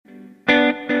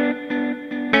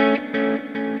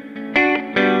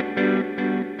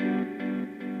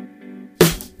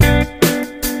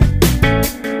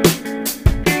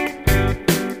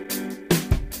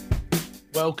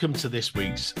Welcome to this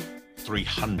week's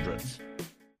 300th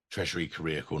Treasury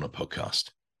Career Corner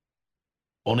podcast.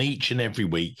 On each and every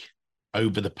week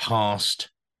over the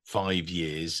past 5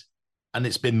 years, and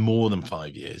it's been more than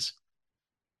 5 years,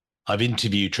 I've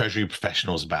interviewed Treasury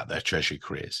professionals about their Treasury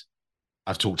careers.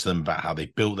 I've talked to them about how they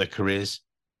built their careers,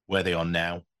 where they are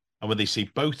now, and where they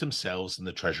see both themselves and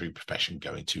the Treasury profession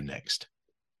going to next.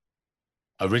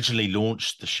 I originally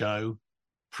launched the show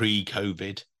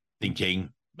pre-COVID, thinking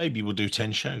maybe we'll do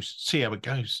 10 shows, see how it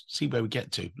goes, see where we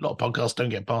get to. A lot of podcasts don't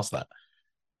get past that.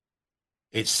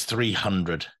 It's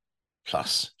 300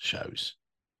 plus shows.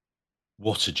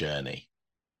 What a journey.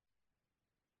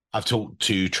 I've talked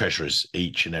to treasurers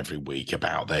each and every week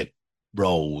about their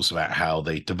roles, about how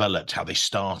they developed, how they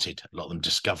started, a lot of them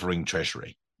discovering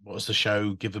Treasury. What has the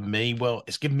show given me? Well,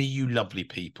 it's given me you lovely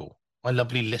people, my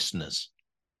lovely listeners.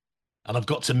 And I've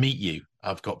got to meet you.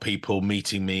 I've got people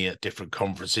meeting me at different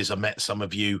conferences. I met some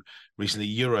of you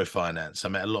recently, Eurofinance. I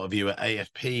met a lot of you at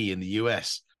AFP in the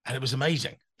US. And it was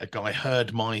amazing. A guy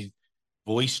heard my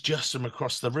voice just from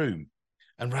across the room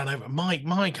and ran over. Mike,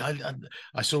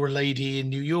 I saw a lady in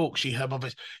New York. She heard my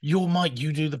voice. You're Mike,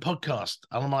 you do the podcast.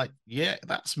 And I'm like, yeah,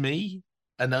 that's me.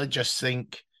 And I just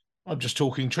think, I'm just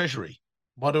talking Treasury.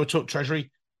 Why do I talk Treasury?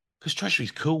 Because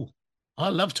Treasury's cool. I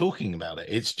love talking about it.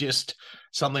 It's just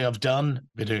something I've done.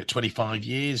 Been doing it 25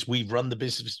 years. We've run the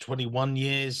business for 21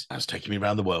 years. That's taking me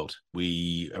around the world.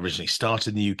 We originally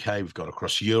started in the UK. We've gone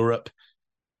across Europe,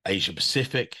 Asia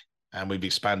Pacific, and we've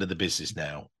expanded the business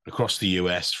now across the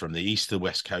US from the east to the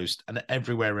west coast and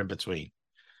everywhere in between.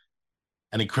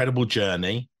 An incredible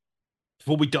journey.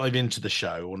 Before we dive into the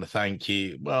show, I want to thank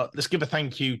you. Well, let's give a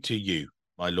thank you to you,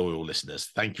 my loyal listeners.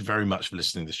 Thank you very much for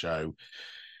listening to the show.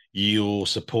 Your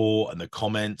support and the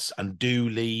comments, and do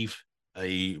leave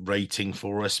a rating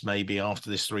for us maybe after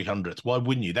this 300th. Why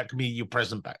wouldn't you? That could be your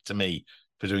present back to me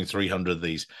for doing 300 of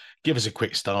these. Give us a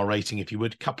quick star rating if you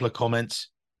would. Couple of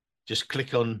comments. Just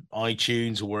click on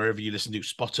iTunes or wherever you listen to,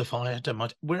 Spotify, I don't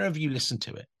mind, wherever you listen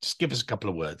to it. Just give us a couple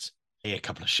of words, a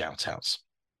couple of shout outs.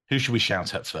 Who should we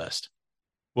shout out first?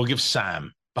 We'll give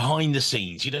Sam, behind the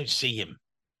scenes. You don't see him.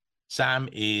 Sam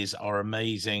is our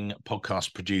amazing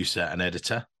podcast producer and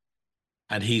editor.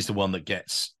 And he's the one that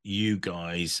gets you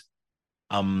guys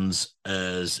ums,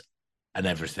 ers, and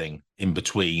everything in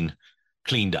between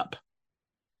cleaned up.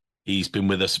 He's been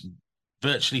with us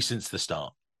virtually since the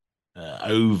start,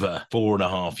 over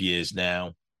 4.5 years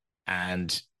now,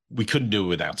 and we couldn't do it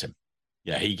without him.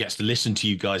 Yeah, he gets to listen to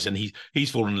you guys, and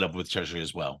he's fallen in love with Treasury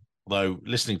as well. Although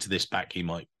listening to this back, he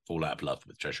might fall out of love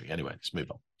with Treasury. Anyway, let's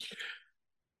move on.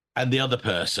 And the other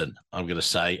person I'm going to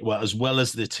say, well, as well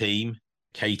as the team,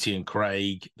 Katie and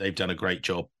Craig, they've done a great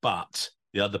job. But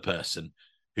the other person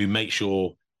who makes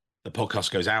sure the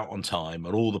podcast goes out on time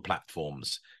on all the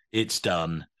platforms, it's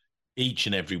done each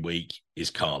and every week,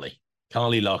 is Carly.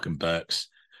 Carly Larkin-Burks.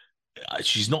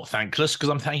 She's not thankless because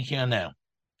I'm thanking her now.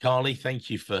 Carly, thank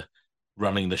you for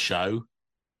running the show.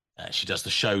 She does the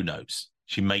show notes.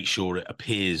 She makes sure it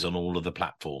appears on all of the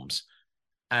platforms.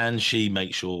 And she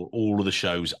makes sure all of the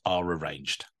shows are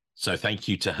arranged. So thank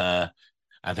you to her.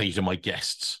 And thank you to my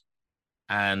guests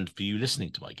and for you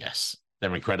listening to my guests.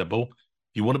 They're incredible.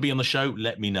 If you want to be on the show,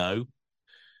 let me know.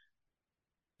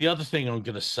 The other thing I'm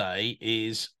going to say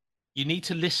is you need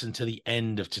to listen to the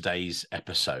end of today's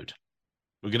episode.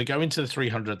 We're going to go into the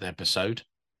 300th episode,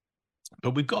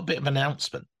 but we've got a bit of an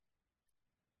announcement.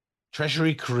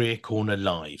 Treasury Career Corner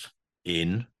Live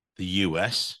in the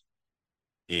US,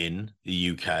 in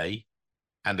the UK,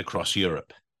 and across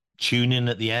Europe. Tune in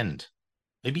at the end.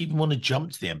 Maybe you even want to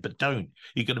jump to the end, but don't.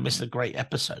 You're going to miss a great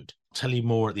episode. I'll tell you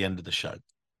more at the end of the show.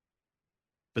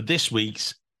 But this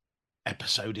week's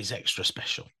episode is extra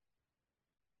special.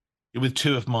 You're with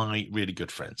two of my really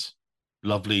good friends,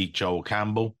 lovely Joel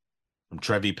Campbell from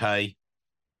TreviPay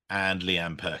and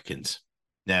Leanne Perkins,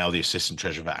 now the Assistant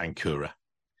Treasurer at Ancura.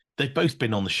 They've both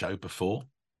been on the show before,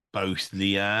 both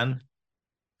Leanne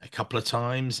a couple of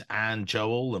times and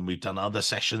Joel, and we've done other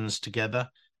sessions together.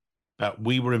 But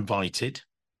we were invited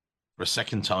for a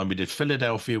second time. We did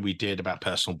Philadelphia. We did about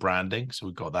personal branding. So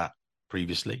we got that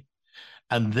previously.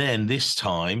 And then this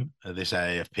time, this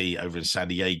AFP over in San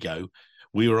Diego,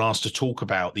 we were asked to talk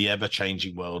about the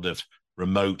ever-changing world of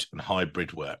remote and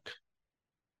hybrid work.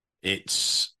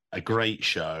 It's a great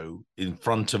show in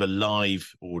front of a live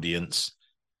audience.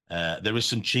 There is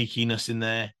some cheekiness in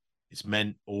there. It's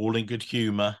meant all in good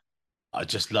humor. I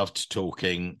just loved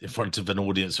talking in front of an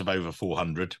audience of over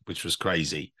 400, which was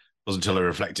crazy. It wasn't until I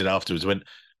reflected afterwards,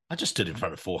 I just stood in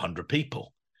front of 400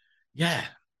 people. Yeah,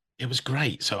 it was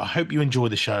great. So I hope you enjoy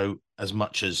the show as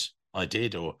much as I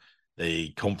did, or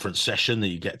the conference session that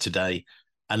you get today.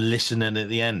 and listen in at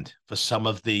the end for some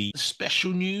of the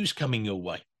special news coming your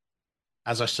way.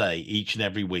 As I say, each and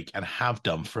every week, and have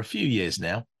done for a few years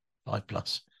now,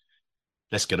 5+.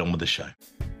 Let's get on with the show.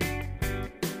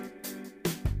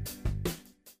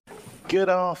 Good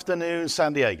afternoon,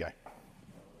 San Diego.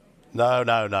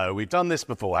 No. We've done this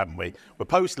before, haven't we? We're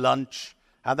post-lunch,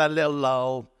 had that little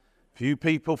lull, few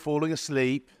people falling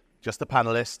asleep, just the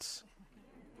panelists.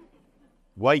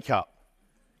 Wake up.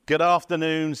 Good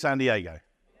afternoon, San Diego.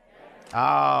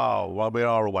 Oh, well, we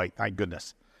are awake, thank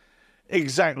goodness.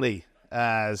 Exactly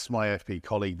as my FP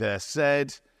colleague there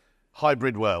said,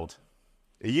 hybrid world.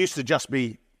 It used to just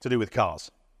be to do with cars.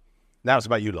 Now it's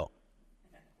about you lot.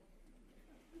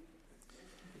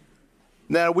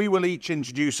 Now, we will each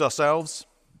introduce ourselves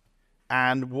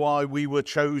and why we were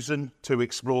chosen to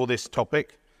explore this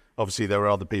topic. Obviously, there are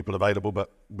other people available,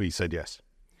 but we said yes.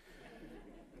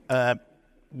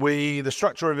 The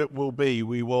structure of it will be,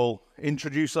 we will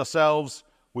introduce ourselves,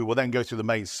 we will then go through the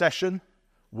main session,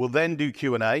 we'll then do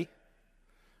Q&A,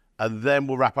 and then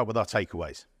we'll wrap up with our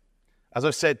takeaways. As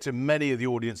I've said to many of the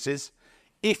audiences,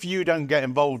 if you don't get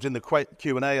involved in the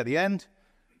Q&A at the end,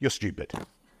 you're stupid.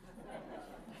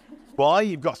 Why?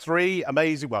 You've got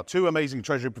two amazing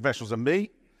Treasury professionals and me.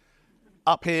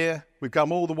 Up here, we've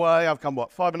come all the way. I've come,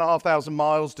 5,500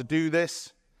 miles to do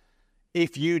this.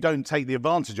 If you don't take the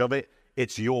advantage of it,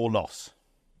 it's your loss.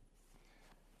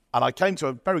 And I came to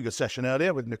a very good session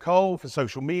earlier with Nicole for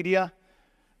social media.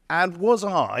 And was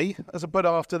I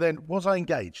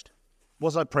engaged?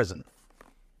 Was I present?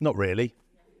 Not really.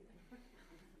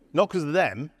 Not because of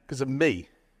them, because of me.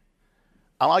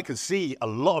 And I can see a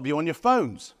lot of you on your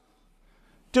phones.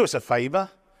 Do us a favor.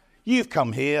 You've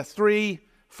come here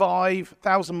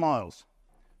 5,000 miles.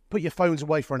 Put your phones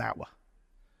away for an hour.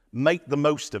 Make the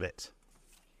most of it.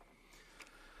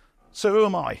 So who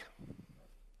am I?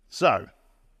 So,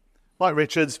 Mike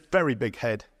Richards, very big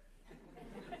head.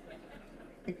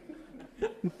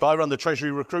 I run the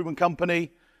Treasury Recruitment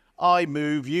Company. I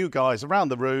move you guys around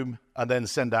the room and then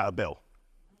send out a bill.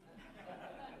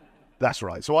 That's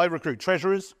right. So I recruit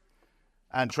treasurers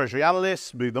and treasury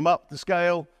analysts, move them up the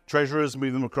scale. Treasurers,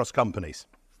 move them across companies.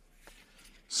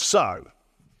 So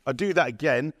I do that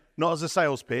again, not as a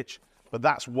sales pitch, but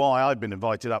that's why I've been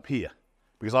invited up here,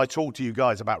 because I talk to you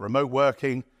guys about remote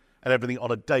working and everything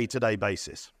on a day-to-day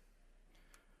basis.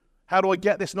 How do I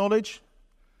get this knowledge?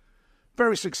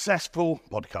 Very successful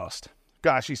podcast.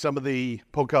 Got actually some of the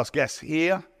podcast guests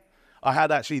here. I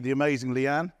had actually the amazing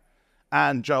Leanne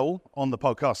and Joel on the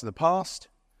podcast in the past.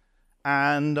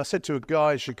 And I said to a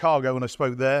guy in Chicago when I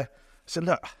spoke there, I said,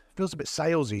 look, it feels a bit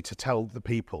salesy to tell the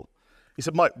people. He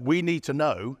said, Mike, we need to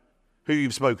know who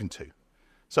you've spoken to.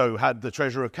 So had the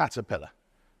treasurer of Caterpillar,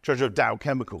 treasurer of Dow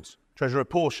Chemicals, treasurer of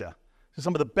Porsche. So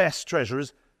some of the best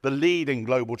treasurers, the leading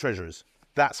global treasurers.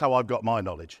 That's how I've got my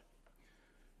knowledge.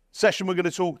 Session we're going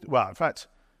to talk, in fact,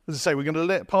 as I say, we're going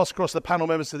to pass across the panel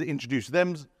members to introduce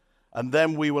them, and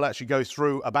then we will actually go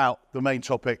through about the main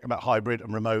topic about hybrid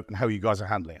and remote and how you guys are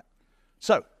handling it.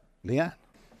 So, Leanne.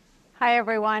 Hi,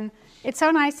 everyone. It's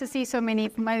so nice to see so many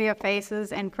familiar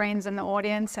faces and friends in the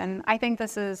audience, and I think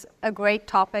this is a great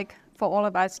topic for all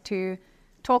of us to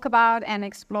talk about and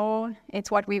explore. It's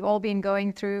what we've all been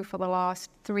going through for the last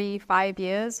 3-5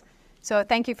 years. So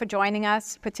thank you for joining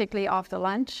us, particularly after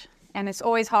lunch. And it's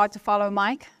always hard to follow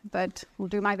Mike, but we'll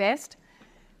do my best.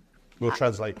 We'll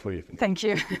translate for you. Thank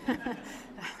you.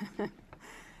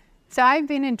 So I've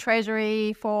been in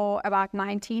Treasury for about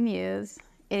 19 years.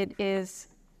 It is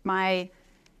my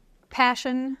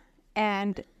passion,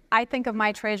 and I think of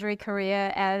my Treasury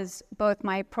career as both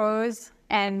my prose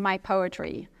and my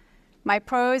poetry. My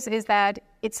prose is that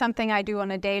it's something I do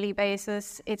on a daily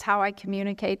basis. It's how I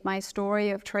communicate my story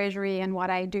of Treasury and what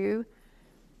I do.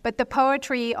 But the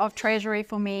poetry of Treasury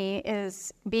for me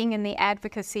is being in the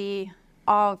advocacy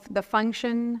of the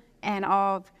function and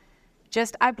of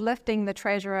just uplifting the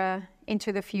treasurer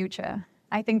into the future.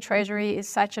 I think Treasury is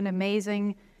such an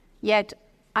amazing yet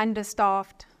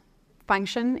understaffed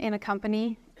function in a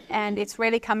company, and it's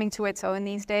really coming to its own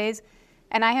these days.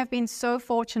 And I have been so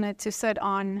fortunate to sit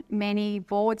on many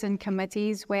boards and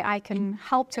committees where I can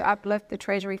help to uplift the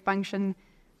Treasury function,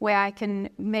 where I can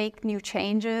make new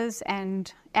changes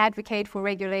and advocate for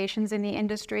regulations in the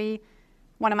industry.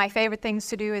 One of my favorite things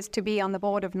to do is to be on the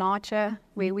board of NARCHA,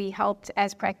 where we helped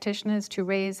as practitioners to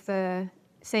raise the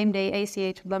same-day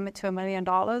ACH limit to $1 million.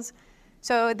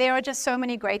 So there are just so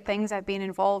many great things I've been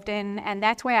involved in, and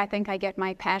that's where I think I get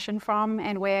my passion from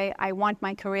and where I want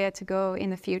my career to go in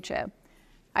the future.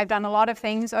 I've done a lot of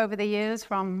things over the years,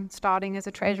 from starting as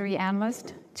a Treasury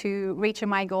analyst to reaching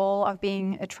my goal of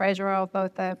being a treasurer of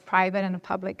both a private and a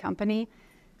public company.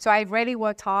 So I've really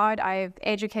worked hard. I've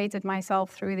educated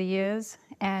myself through the years.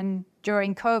 And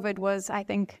during COVID was, I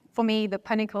think, for me, the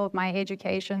pinnacle of my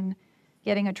education,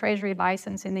 getting a treasury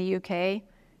license in the UK.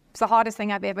 It's the hardest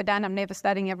thing I've ever done. I'm never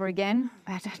studying ever again.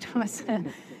 But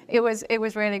it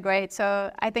was really great.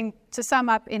 So I think to sum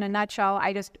up in a nutshell,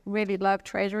 I just really love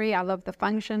treasury. I love the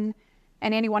function.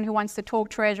 And anyone who wants to talk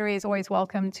treasury is always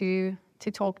welcome to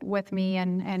talk with me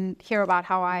and hear about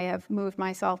how I have moved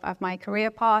myself up my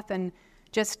career path and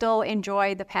just still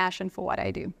enjoy the passion for what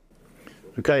I do.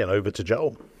 Okay, and over to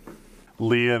Joel.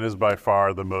 Leanne is by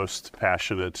far the most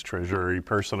passionate treasury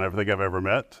person I think I've ever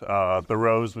met. The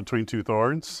rose between two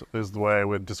thorns is the way I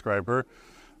would describe her.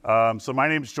 So my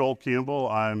name's Joel Campbell.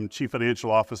 I'm Chief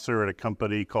Financial Officer at a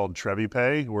company called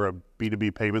TreviPay. We're a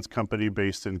B2B payments company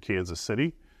based in Kansas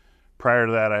City. Prior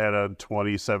to that, I had a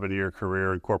 27-year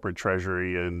career in corporate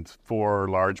treasury in 4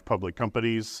 large public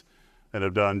companies and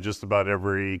have done just about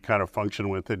every kind of function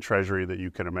within treasury that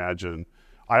you can imagine.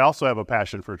 I also have a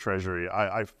passion for treasury.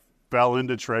 I fell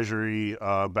into treasury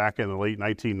back in the late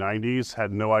 1990s,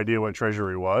 had no idea what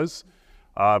treasury was.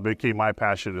 Became my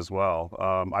passion as well.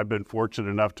 I've been fortunate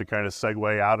enough to kind of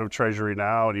segue out of treasury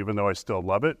now, and even though I still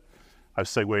love it, I've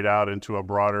segued out into a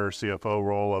broader CFO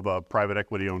role of a private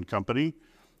equity-owned company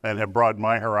and have broadened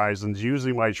my horizons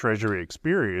using my treasury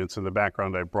experience and the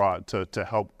background I brought to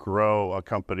help grow a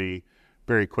company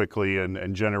very quickly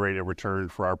and generate a return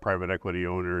for our private equity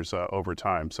owners over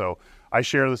time. So I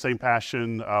share the same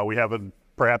passion. We have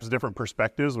perhaps different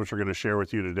perspectives, which we're going to share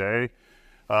with you today.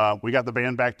 We got the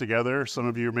band back together. Some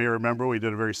of you may remember we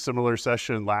did a very similar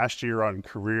session last year on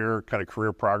career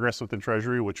progress within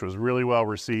treasury, which was really well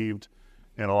received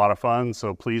and a lot of fun.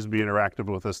 So please be interactive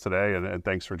with us today, and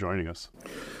thanks for joining us.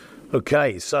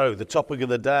 Okay, so the topic of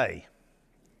the day,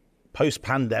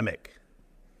 post-pandemic.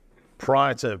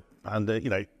 Prior to,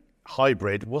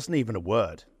 hybrid wasn't even a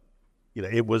word.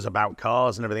 It was about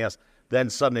cars and everything else. Then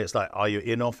suddenly it's like, are you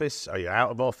in office? Are you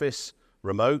out of office?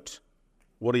 Remote?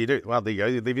 What do you do? Well, there you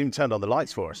go. They've even turned on the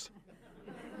lights for us.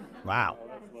 Wow.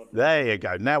 There you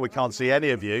go. Now we can't see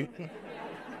any of you.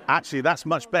 Actually, that's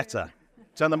much better.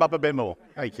 Turn them up a bit more.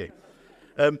 Thank you.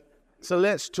 So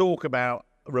let's talk about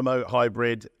remote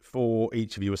hybrid for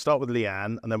each of you. We'll start with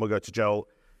Leanne, and then we'll go to Joel.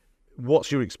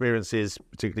 What's your experiences,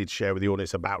 particularly to share with the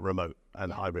audience, about remote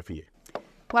and hybrid for you?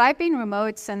 Well, I've been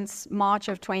remote since March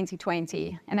of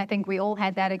 2020, and I think we all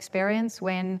had that experience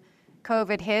when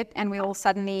COVID hit and we all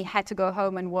suddenly had to go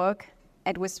home and work.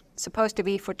 It was supposed to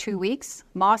be for 2 weeks,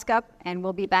 mask up, and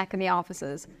we'll be back in the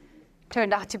offices.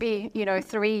 Turned out to be,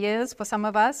 3 years for some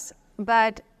of us,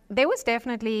 but there was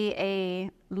definitely a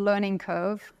learning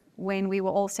curve when we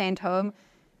were all sent home.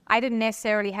 I didn't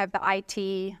necessarily have the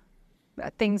IT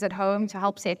things at home to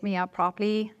help set me up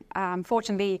properly.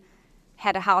 Fortunately,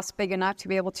 had a house big enough to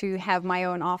be able to have my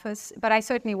own office, but I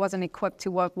certainly wasn't equipped to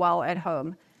work well at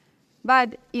home.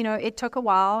 But, it took a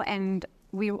while, and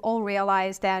we all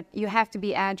realized that you have to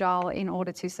be agile in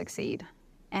order to succeed.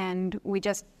 And we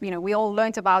just, we all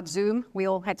learned about Zoom. We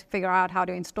all had to figure out how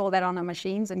to install that on our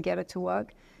machines and get it to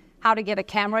work, how to get a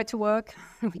camera to work.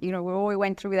 We all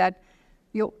went through that.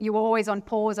 You were always on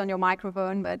pause on your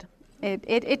microphone, but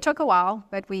it took a while,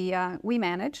 but we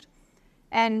managed.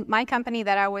 And my company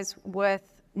that I was with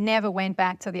never went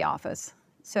back to the office.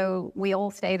 So we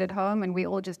all stayed at home and we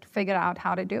all just figured out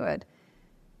how to do it.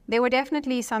 There were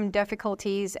definitely some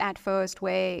difficulties at first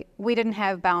where we didn't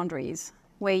have boundaries,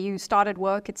 where you started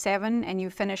work at 7 and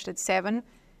you finished at 7.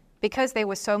 Because there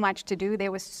was so much to do,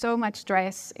 there was so much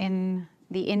stress in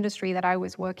the industry that I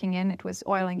was working in. It was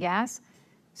oil and gas.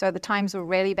 So the times were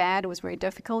really bad. It was very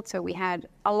difficult. So we had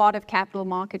a lot of capital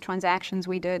market transactions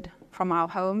we did from our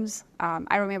homes.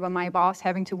 I remember my boss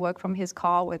having to work from his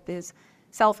car with his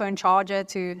cell phone charger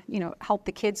to, help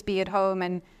the kids be at home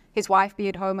and his wife be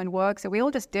at home and work. So we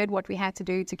all just did what we had to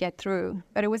do to get through.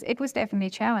 But it was definitely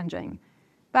challenging.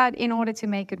 But in order to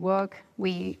make it work,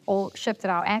 we all shifted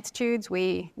our attitudes.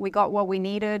 We got what we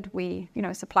needed.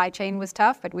 Supply chain was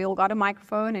tough, but we all got a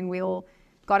microphone and we all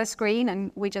got a screen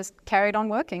and we just carried on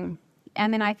working.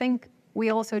 And then I think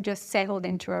we also just settled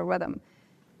into a rhythm.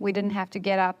 We didn't have to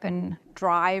get up and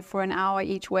drive for an hour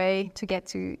each way to get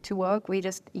to work. We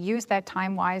just used that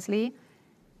time wisely.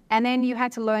 And then you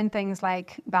had to learn things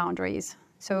like boundaries.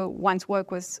 So once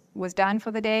work was done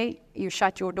for the day, you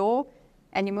shut your door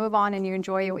and you move on and you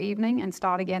enjoy your evening and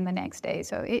start again the next day.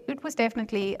 So it was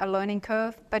definitely a learning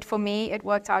curve, but for me, it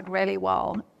worked out really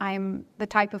well. I'm the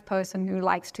type of person who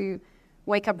likes to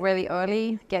wake up really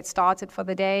early, get started for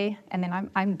the day, and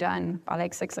then I'm done by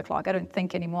like 6 o'clock. I don't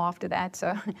think anymore after that.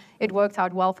 So it worked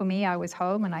out well for me. I was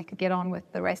home and I could get on with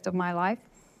the rest of my life.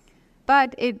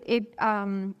 But it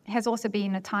has also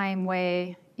been a time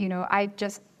where, I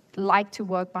just like to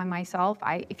work by myself.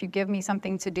 If you give me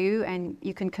something to do and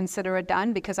you can consider it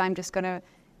done, because I'm just going to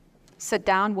sit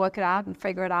down, work it out, and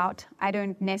figure it out. I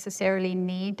don't necessarily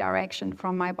need direction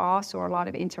from my boss or a lot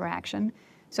of interaction.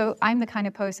 So I'm the kind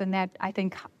of person that I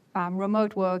think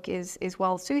remote work is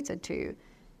well suited to.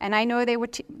 And I know there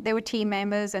were team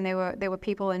members and there were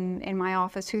people in my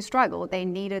office who struggled. They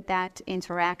needed that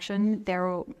interaction. They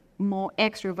were more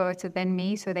extroverted than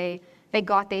me, so they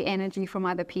got their energy from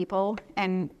other people.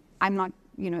 And I'm not,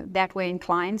 that way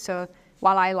inclined. So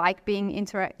while I like being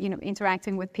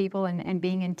interacting with people and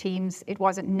being in teams, it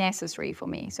wasn't necessary for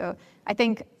me. So I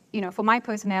think, for my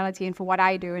personality and for what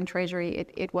I do in Treasury,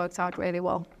 it works out really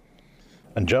well.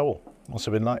 And Joel, what's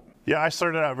it been like? Yeah, I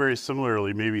started out very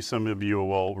similarly. Maybe some of you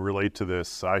will relate to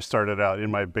this. I started out in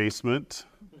my basement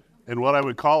in what I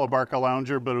would call a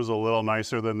Barcalounger, but it was a little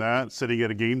nicer than that, sitting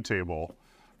at a game table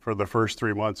for the first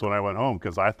 3 months when I went home,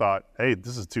 because I thought, hey,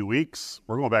 this is 2 weeks.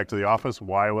 We're going back to the office.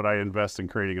 Why would I invest in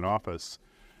creating an office?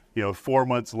 4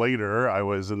 months later, I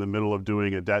was in the middle of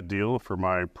doing a debt deal for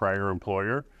my prior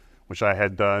employer, which I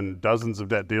had done dozens of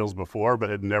debt deals before,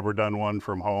 but had never done one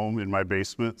from home in my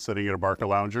basement, sitting at a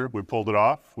Barcalounger. We pulled it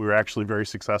off. We were actually very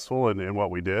successful in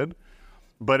what we did.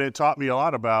 But it taught me a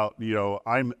lot about,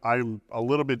 I'm a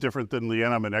little bit different than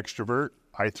Leanne. I'm an extrovert.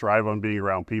 I thrive on being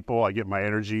around people. I get my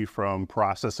energy from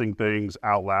processing things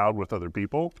out loud with other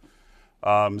people.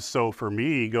 So for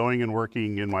me, going and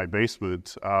working in my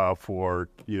basement for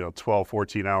 12,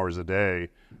 14 hours a day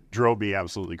drove me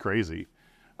absolutely crazy.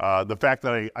 The fact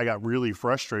that I got really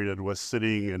frustrated was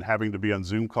sitting and having to be on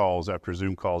Zoom calls after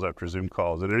Zoom calls after Zoom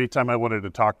calls. And anytime I wanted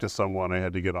to talk to someone, I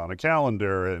had to get on a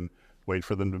calendar and wait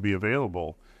for them to be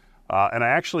available. And I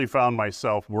actually found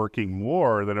myself working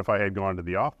more than if I had gone to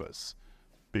the office.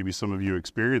 Maybe some of you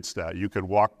experienced that. You could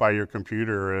walk by your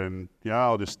computer and,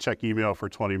 I'll just check email for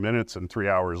 20 minutes, and 3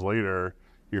 hours later,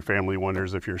 your family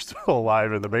wonders if you're still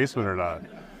alive in the basement or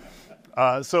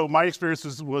not. So my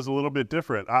experience was a little bit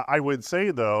different. I would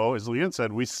say, though, as Leanne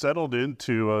said, we settled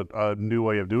into a new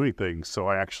way of doing things. So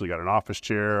I actually got an office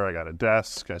chair, I got a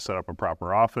desk, I set up a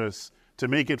proper office to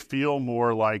make it feel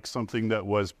more like something that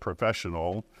was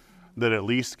professional, that at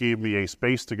least gave me a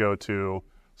space to go to,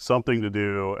 something to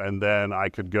do, and then I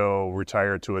could go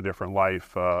retire to a different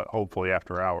life, hopefully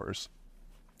after hours.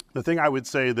 The thing I would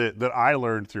say that I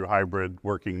learned through hybrid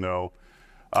working, though,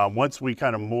 once we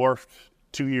kind of morphed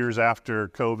 2 years after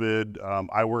COVID,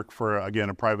 I work for,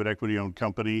 again, a private equity-owned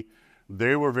company.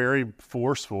 They were very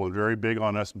forceful and very big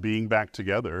on us being back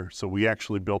together, so we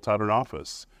actually built out an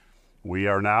office. We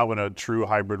are now in a true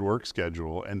hybrid work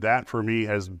schedule, and that for me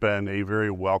has been a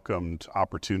very welcomed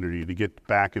opportunity to get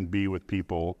back and be with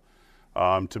people,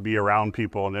 to be around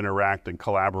people and interact and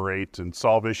collaborate and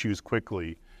solve issues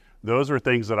quickly. Those are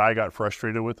things that I got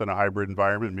frustrated with in a hybrid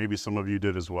environment. Maybe some of you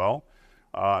did as well.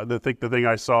 The thing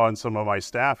I saw in some of my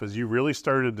staff is you really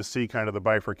started to see kind of the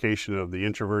bifurcation of the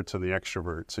introverts and the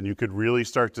extroverts, and you could really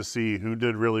start to see who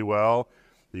did really well.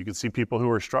 You could see people who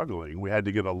were struggling. We had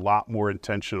to get a lot more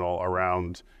intentional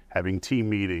around having team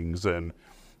meetings and,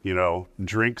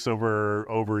 drinks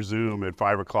over Zoom at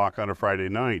 5 o'clock on a Friday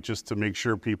night just to make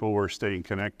sure people were staying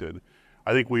connected.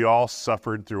 I think we all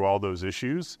suffered through all those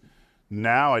issues.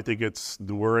 Now I think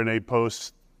we're in a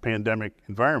post-pandemic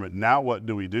environment. Now what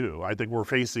do we do? I think we're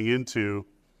facing into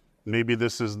maybe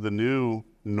this is the new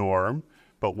norm,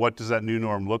 but what does that new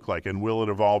norm look like? And will it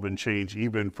evolve and change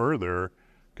even further?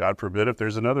 God forbid if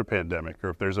there's another pandemic or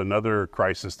if there's another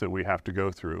crisis that we have to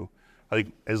go through. I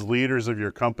think as leaders of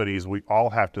your companies, we all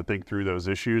have to think through those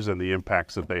issues and the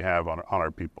impacts that they have on our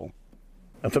people.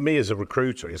 And for me as a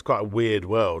recruiter, it's quite a weird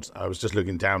world. I was just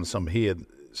looking down some of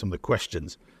the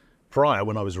questions. Prior,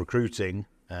 when I was recruiting,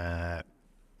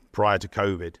 prior to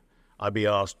COVID, I'd be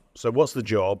asked, so what's the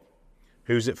job?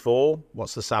 Who's it for?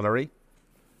 What's the salary?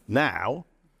 Now,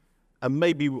 and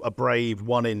maybe a brave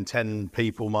 1 in 10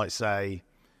 people might say,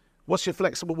 what's your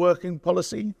flexible working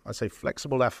policy? I say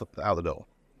flexible out the door.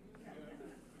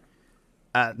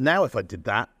 Now, if I did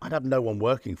that, I'd have no one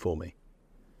working for me.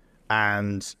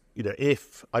 And,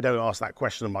 if I don't ask that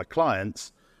question of my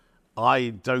clients,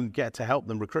 I don't get to help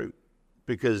them recruit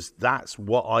because that's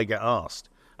what I get asked.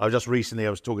 I was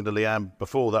talking to Leanne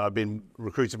before that I've been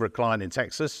recruiting for a client in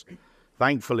Texas,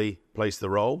 thankfully placed the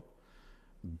role,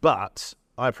 but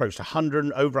I approached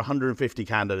over 150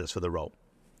 candidates for the role.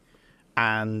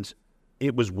 And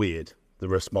it was weird, the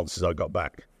responses I got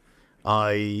back.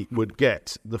 I would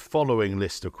get the following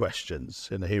list of questions,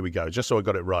 and here we go, just so I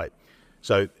got it right.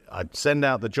 So I'd send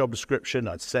out the job description,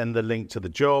 I'd send the link to the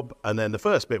job, and then the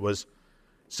first bit was,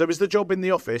 so is the job in the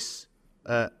office?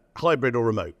 hybrid or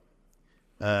remote.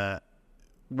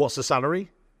 What's the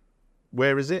salary?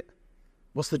 Where is it?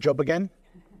 What's the job again?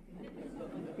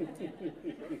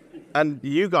 And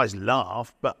you guys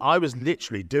laugh, but I was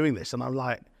literally doing this, and I'm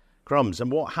like, crumbs.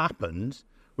 And what happened,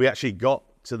 we actually got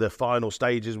to the final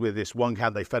stages with this one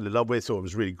candidate they fell in love with, thought it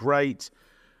was really great.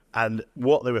 And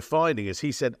what they were finding is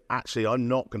he said, actually, I'm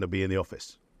not going to be in the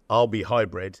office. I'll be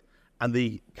hybrid. And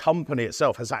the company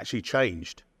itself has actually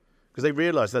changed because they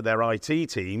realized that their IT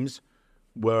teams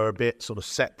were a bit sort of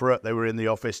separate. They were in the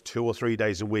office 2 or 3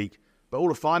 days a week, but all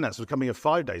of finance was coming in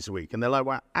 5 days a week. And they're like,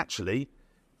 well, actually,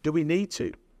 do we need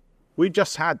to? We've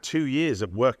just had 2 years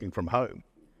of working from home.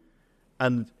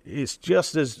 And it's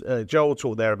just as Joel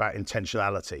talked there about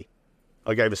intentionality.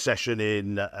 I gave a session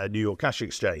in New York Cash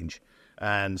Exchange,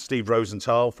 and Steve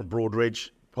Rosenthal from Broadridge,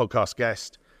 podcast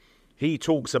guest, he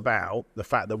talks about the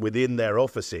fact that within their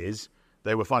offices,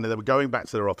 they were finding they were going back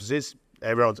to their offices.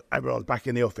 Everyone's back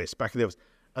in the office,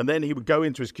 And then he would go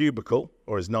into his cubicle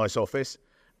or his nice office.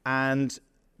 And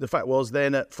the fact was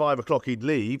then at 5 o'clock he'd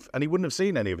leave and he wouldn't have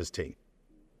seen any of his team.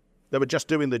 They were just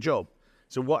doing the job.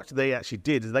 So what they actually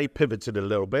did is they pivoted a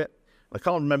little bit. I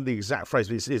can't remember the exact phrase,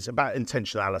 but it's about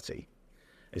intentionality.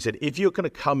 He said, if you're going to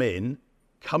come in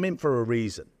for a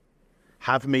reason.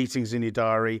 Have meetings in your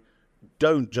diary.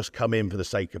 Don't just come in for the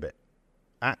sake of it.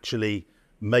 Actually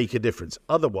make a difference.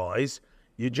 Otherwise,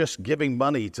 you're just giving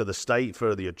money to the state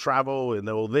for your travel and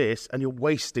all this, and you're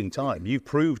wasting time. You've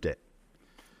proved it.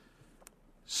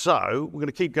 So we're going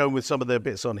to keep going with some of the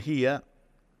bits on here,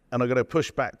 and I'm going to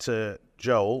push back to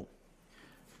Joel,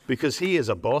 because he is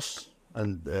a boss,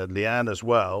 and Leanne as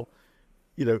well.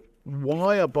 You know,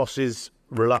 why are bosses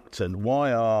reluctant?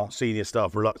 Why are senior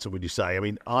staff reluctant, would you say? I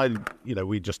mean,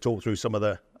 we just talked through some of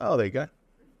the, there you go.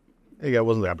 There you go,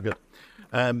 wasn't that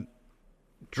good?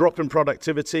 Drop in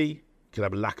productivity, can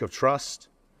have a lack of trust.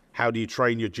 How do you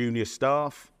train your junior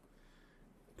staff?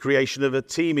 Creation of a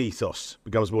team ethos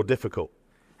becomes more difficult.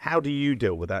 How do you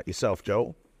deal with that yourself,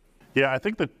 Joel? Yeah, I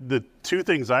think the two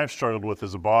things I've struggled with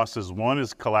as a boss is one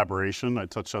is collaboration. I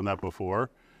touched on that before.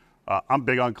 I'm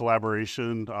big on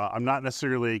collaboration. I'm not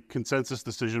necessarily a consensus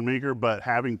decision maker, but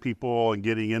having people and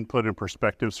getting input and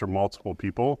perspectives from multiple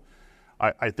people,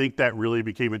 I think that really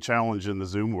became a challenge in the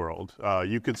Zoom world.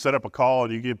 You could set up a call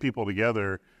and you get people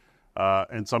together,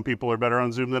 and some people are better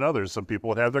on Zoom than others. Some people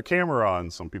would have their camera on,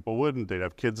 some people wouldn't. They'd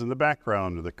have kids in the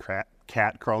background or the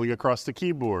cat crawling across the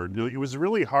keyboard. It was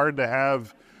really hard to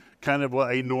have kind of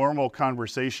a normal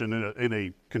conversation in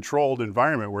a controlled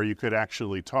environment where you could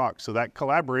actually talk. So that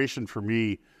collaboration for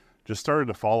me just started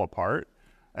to fall apart.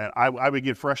 And I would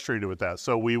get frustrated with that.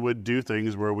 So we would do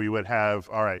things where we would have,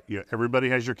 all right, everybody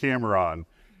has your camera on.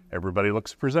 Everybody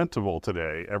looks presentable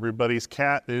today. Everybody's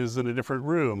cat is in a different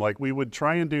room. Like, we would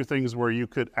try and do things where you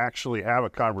could actually have a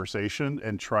conversation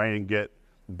and try and get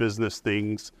business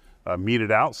things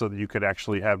meted out so that you could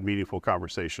actually have meaningful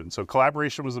conversations. So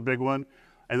collaboration was a big one.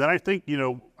 And then I think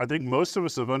most of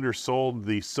us have undersold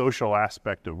the social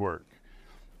aspect of work.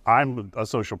 I'm a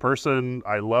social person.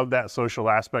 I love that social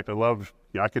aspect.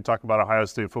 I could talk about Ohio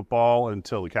State football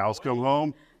until the cows come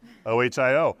home,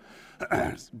 OHIO.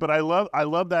 But I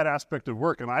love that aspect of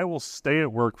work, and I will stay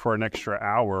at work for an extra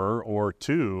hour or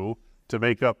two to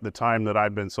make up the time that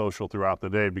I've been social throughout the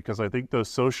day, because I think those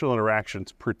social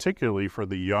interactions, particularly for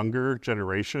the younger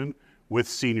generation with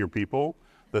senior people,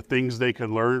 the things they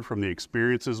can learn from the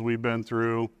experiences we've been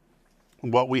through,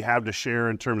 what we have to share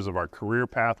in terms of our career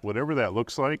path, whatever that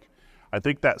looks like, I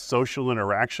think that social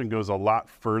interaction goes a lot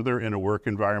further in a work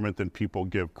environment than people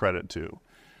give credit to.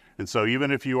 And so even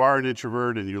if you are an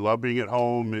introvert and you love being at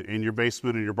home in your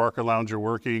basement in your Barca Lounger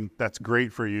working, that's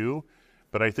great for you.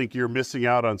 But I think you're missing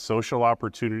out on social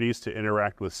opportunities to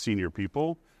interact with senior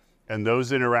people. And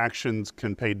those interactions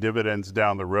can pay dividends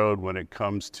down the road when it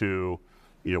comes to,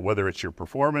 whether it's your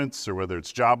performance or whether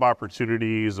it's job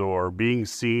opportunities or being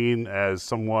seen as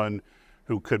someone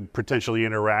who could potentially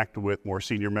interact with more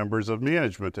senior members of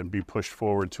management and be pushed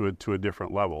forward to a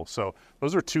different level. So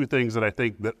those are two things that I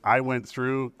think that I went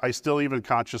through. I still even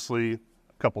consciously, a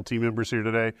couple team members here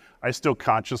today, I still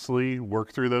consciously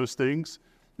work through those things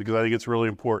because I think it's really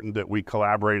important that we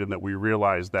collaborate and that we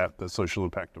realize that the social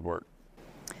impact of work.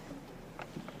 I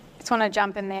just want to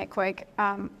jump in there quick.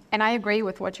 And I agree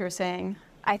with what you're saying.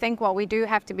 I think what we do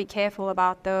have to be careful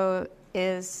about, though,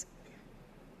 is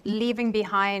leaving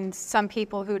behind some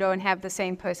people who don't have the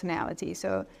same personality.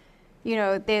 So,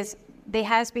 there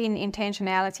has been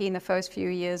intentionality in the first few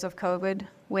years of COVID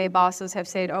where bosses have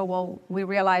said, oh, well, we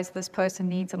realize this person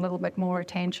needs a little bit more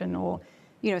attention or,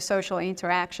 social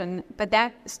interaction. But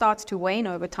that starts to wane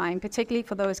over time, particularly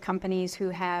for those companies who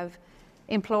have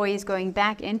employees going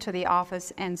back into the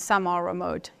office and some are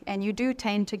remote. And you do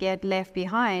tend to get left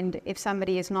behind if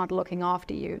somebody is not looking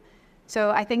after you.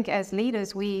 So I think as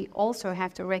leaders, we also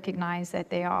have to recognize that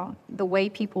the way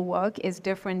people work is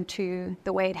different to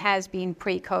the way it has been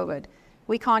pre-COVID.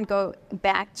 We can't go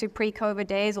back to pre-COVID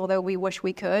days, although we wish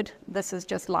we could. This is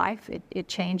just life. It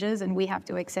changes, and we have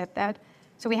to accept that.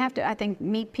 So we have to, I think,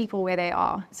 meet people where they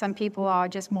are. Some people are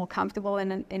just more comfortable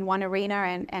in one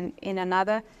arena and in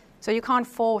another. So you can't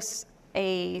force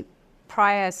a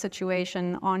prior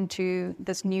situation onto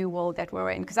this new world that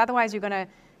we're in, because otherwise you're going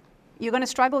to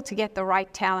struggle to get the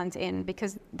right talent in,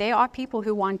 because there are people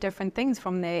who want different things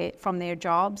from their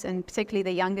jobs, and particularly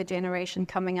the younger generation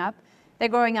coming up. They're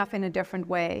growing up in a different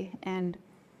way. And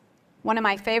one of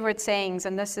my favorite sayings,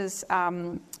 and this is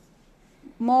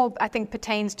more, I think,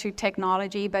 pertains to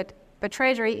technology, but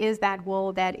Treasury is that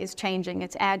world that is changing.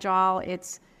 It's agile.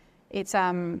 It's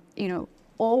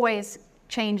always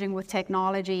changing with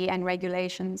technology and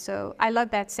regulation. So I love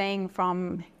that saying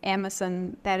from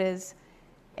Emerson, that is,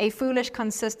 a foolish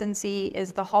consistency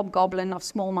is the hobgoblin of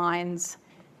small minds.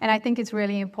 And I think it's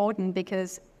really important,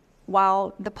 because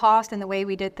while the past and the way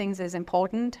we did things is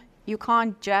important, you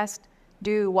can't just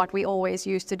do what we always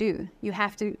used to do. You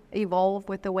have to evolve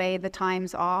with the way the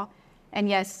times are. And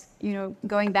yes,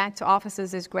 going back to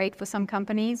offices is great for some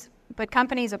companies, but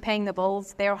companies are paying the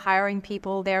bills. They're hiring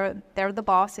people. They're the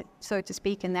boss, so to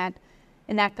speak, in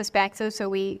that perspective. So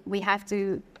we have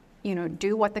to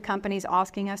do what the company's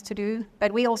asking us to do,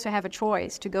 but we also have a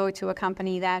choice to go to a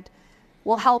company that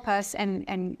will help us and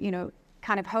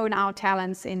kind of hone our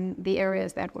talents in the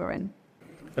areas that we're in.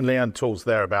 And Leanne talks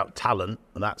there about talent,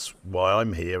 and that's why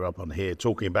I'm here, up on here,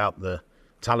 talking about the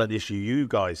talent issue you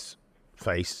guys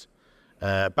face.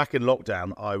 Back in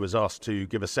lockdown, I was asked to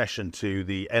give a session to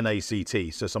the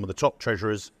NACT, so some of the top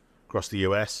treasurers across the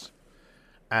US,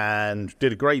 and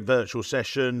did a great virtual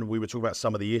session. We were talking about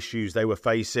some of the issues they were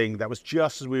facing. That was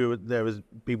just as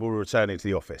people were returning to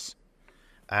the office.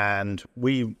 And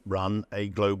we run a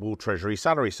global treasury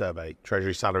salary survey,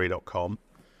 treasurysalary.com.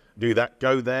 Do that,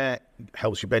 go there,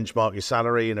 helps you benchmark your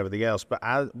salary and everything else. But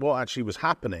what actually was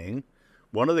happening,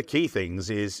 one of the key things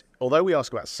is, although we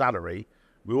ask about salary,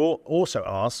 we will also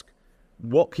ask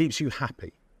what keeps you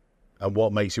happy and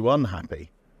what makes you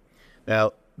unhappy.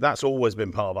 Now, that's always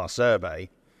been part of our survey.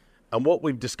 And what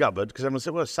we've discovered, because everyone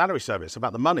said, well, salary survey, it's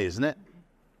about the money, isn't it?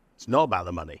 It's not about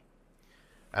the money.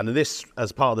 And this,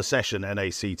 as part of the session,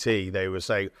 NACT, they were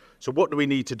saying, so what do we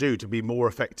need to do to be more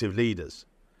effective leaders?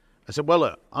 I said, well,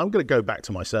 look, I'm going to go back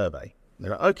to my survey. And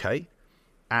they're like, okay.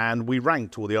 And we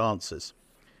ranked all the answers.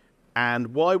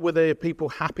 And why were there people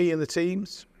happy in the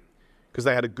teams? Because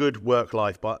they had a good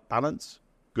work-life balance,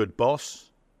 good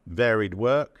boss, varied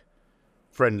work,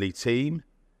 friendly team,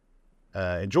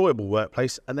 enjoyable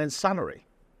workplace, and then salary.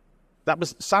 That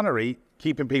was salary,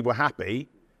 keeping people happy,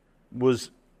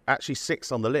 was actually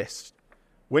 6th on the list.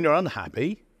 When you're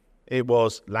unhappy, it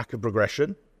was lack of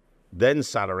progression, then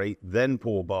salary, then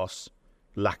poor boss,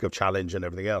 lack of challenge and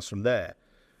everything else from there.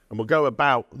 And we'll go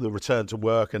about the return to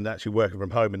work and actually working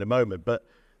from home in a moment. But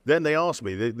then they asked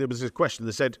me, there was this question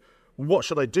that said, what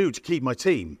should I do to keep my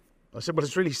team? I said, well,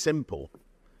 it's really simple.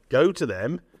 Go to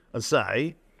them and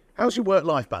say, how's your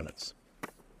work-life balance?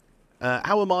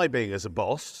 How am I being as a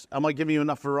boss? Am I giving you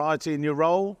enough variety in your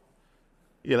role?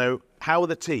 How are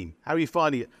the team? How are you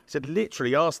finding it? I said,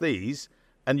 literally ask these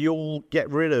and you'll get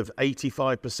rid of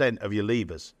 85% of your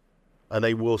leavers and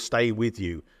they will stay with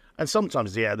you. And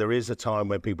sometimes, there is a time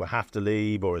when people have to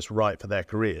leave or it's right for their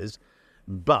careers,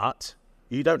 but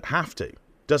you don't have to.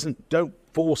 Don't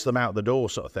force them out the door,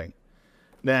 sort of thing.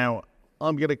 Now,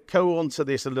 I'm going to go on to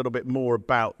this a little bit more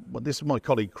about, this is my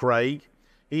colleague Craig.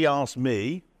 He asked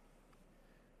me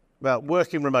about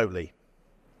working remotely.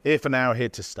 Here for now, here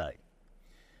to stay.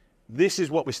 This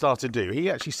is what we started to do. He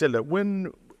actually said, look,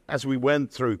 as we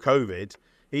went through COVID,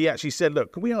 he actually said,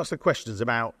 look, can we ask the questions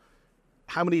about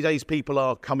how many days people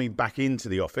are coming back into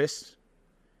the office,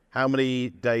 how many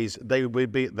days they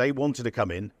wanted to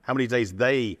come in, how many days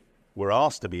they were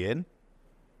asked to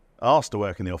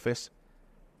work in the office,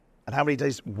 and how many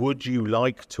days would you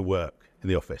like to work in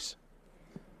the office?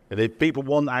 And if people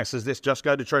want access to this, just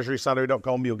go to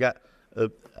treasurysalary.com. You'll get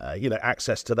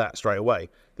access to that straight away.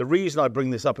 The reason I bring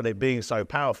this up and it being so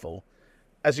powerful,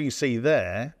 as you see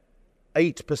there,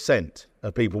 8%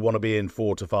 of people want to be in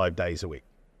 4 to 5 days a week.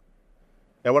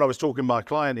 Now, when I was talking to my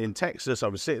client in Texas, I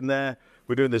was sitting there,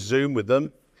 we're doing the Zoom with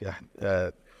them,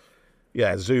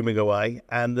 zooming away.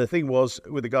 And the thing was,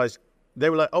 with the guys, they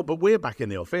were like, oh, but we're back in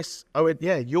the office. I went,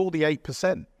 yeah, you're the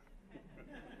 8%.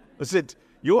 I said,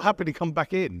 you're happy to come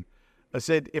back in. I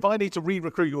said, if I need to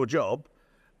re-recruit your job,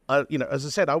 as I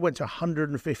said, I went to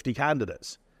 150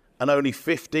 candidates and only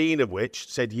 15 of which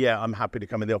said, yeah, I'm happy to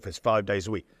come in the office 5 days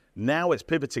a week. Now it's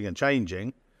pivoting and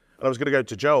changing. And I was going to go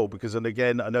to Joel because, and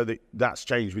again, I know that that's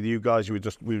changed with you guys. We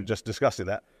were just discussing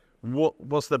that.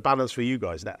 What's the balance for you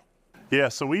guys now? Yeah,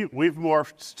 so we've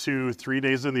morphed to 3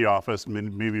 days in the office.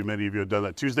 Maybe many of you have done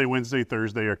that. Tuesday, Wednesday,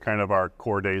 Thursday are kind of our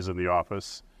core days in the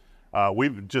office.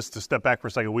 Just to step back for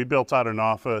a second, we built out an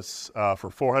office for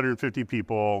 450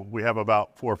 people. We have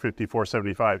about 450,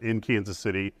 475 in Kansas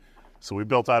City. So we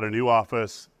built out a new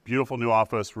office, beautiful new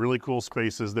office, really cool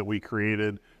spaces that we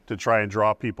created to try and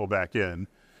draw people back in.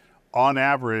 On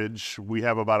average, we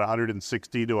have about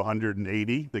 160 to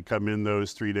 180 that come in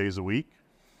those 3 days a week.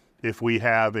 If we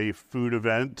have a food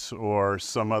event or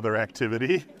some other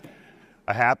activity,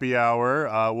 a happy hour,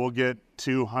 we'll get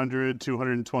 200,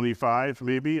 225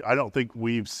 maybe. I don't think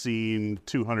we've seen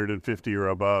 250 or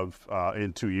above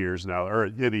in 2 years now, or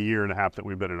in a year and a half that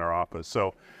we've been in our office.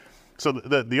 So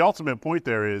the ultimate point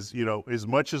there is, as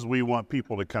much as we want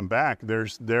people to come back,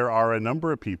 there are a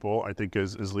number of people, I think,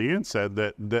 as Leanne said,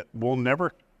 that will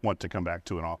never want to come back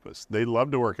to an office. They love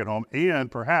to work at home,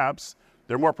 and perhaps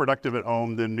they're more productive at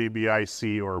home than maybe I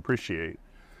see or appreciate.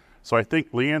 So I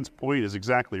think Leanne's point is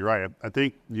exactly right. I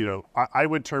think, I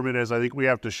would term it as, I think we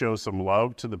have to show some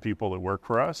love to the people that work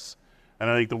for us. And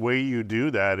I think the way you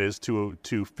do that is to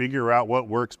figure out what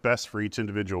works best for each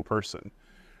individual person.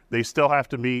 They still have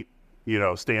to meet,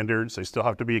 standards. They still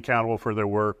have to be accountable for their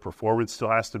work. Performance still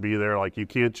has to be there. Like, you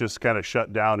can't just kind of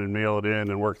shut down and mail it in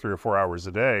and work 3 or 4 hours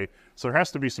a day. So there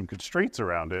has to be some constraints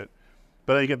around it.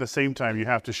 But I think at the same time, you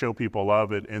have to show people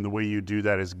love it, and the way you do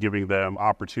that is giving them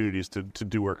opportunities to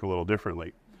do work a little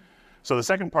differently. So the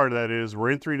second part of that is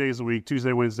we're in 3 days a week,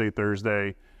 Tuesday, Wednesday,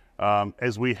 Thursday.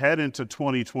 As we head into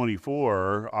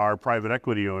 2024, our private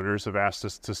equity owners have asked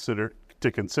us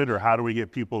to consider how do we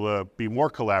get people to be more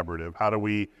collaborative? How do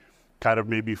we kind of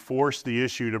maybe force the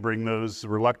issue to bring those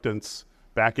reluctance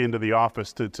back into the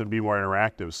office to be more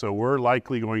interactive? So we're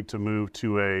likely going to move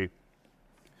to a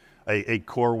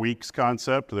core weeks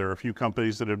concept. There are a few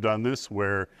companies that have done this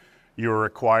where you're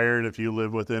required, if you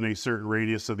live within a certain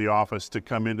radius of the office, to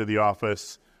come into the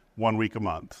office 1 week a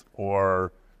month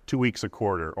or 2 weeks a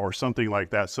quarter or something like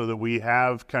that, so that we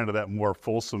have kind of that more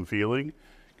fulsome feeling.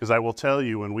 Because I will tell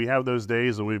you, when we have those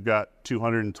days and we've got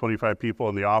 225 people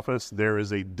in the office, there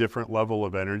is a different level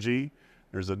of energy.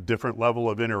 There's a different level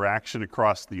of interaction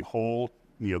across the whole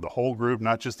group,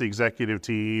 not just the executive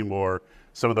team or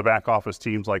some of the back office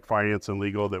teams like finance and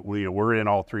legal that we're in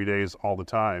all 3 days all the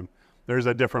time. There's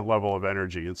a different level of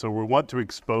energy. And so we want to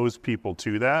expose people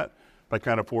to that by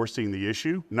kind of forcing the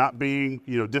issue, not being,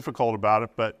 difficult about it,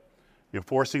 but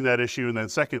forcing that issue. And then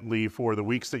secondly, for the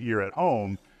weeks that you're at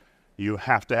home, you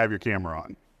have to have your camera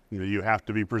on. You have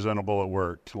to be presentable at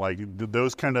work. Like,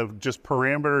 those kind of just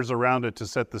parameters around it to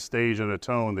set the stage and a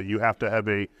tone, that you have to have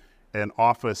an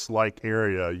office-like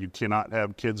area. You cannot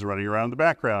have kids running around in the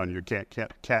background. Your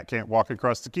cat can't walk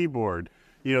across the keyboard.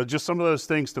 Just some of those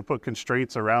things to put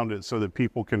constraints around it so that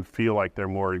people can feel like they're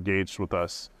more engaged with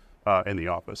us in the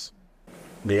office.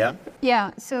 Yeah.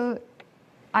 Yeah, so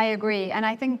I agree. And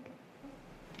I think,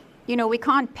 we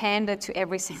can't pander to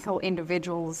every single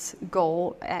individual's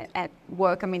goal at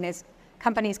work. I mean,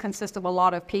 companies consist of a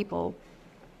lot of people.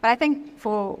 But I think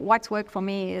for what's worked for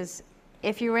me is,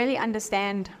 if you really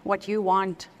understand what you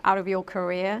want out of your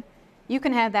career, you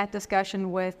can have that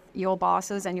discussion with your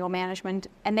bosses and your management,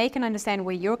 and they can understand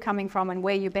where you're coming from and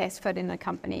where you best fit in the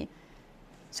company.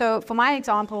 So for my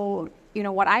example,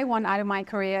 what I want out of my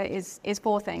career is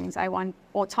 4 things. I want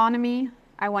autonomy,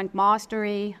 I want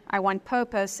mastery, I want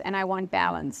purpose, and I want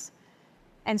balance.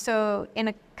 And so in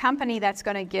a company that's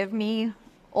going to give me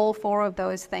all 4 of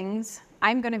those things,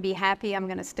 I'm going to be happy, I'm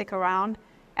going to stick around,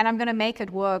 and I'm going to make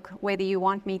it work whether you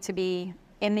want me to be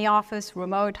in the office,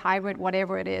 remote, hybrid,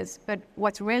 whatever it is. But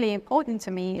what's really important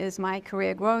to me is my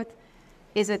career growth,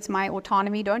 it's my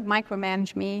autonomy. Don't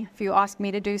micromanage me. If you ask me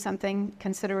to do something,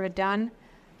 consider it done.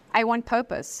 I want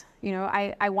purpose.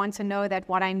 I want to know that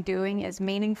what I'm doing is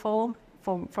meaningful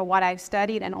for what I've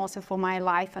studied, and also for my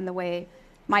life and the way,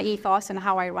 my ethos and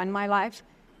how I run my life.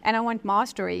 And I want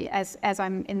mastery. As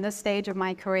I'm in this stage of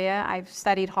my career, I've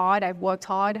studied hard, I've worked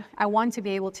hard. I want to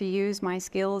be able to use my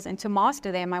skills and to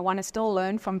master them. I want to still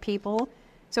learn from people.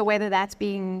 So whether that's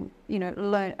being,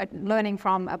 learning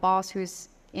from a boss who's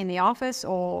in the office,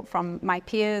 or from my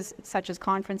peers, such as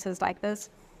conferences like this,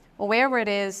 or wherever it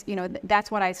is, that's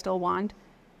what I still want.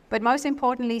 But most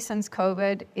importantly, since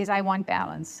COVID, is I want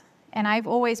balance. And I've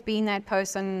always been that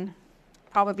person,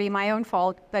 probably my own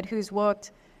fault, but who's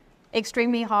worked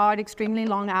extremely hard, extremely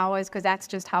long hours, because that's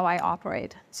just how I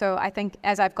operate. So I think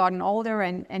as I've gotten older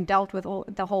and dealt with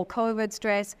the whole COVID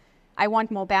stress, I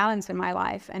want more balance in my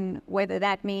life. And whether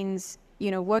that means,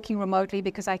 working remotely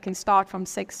because I can start from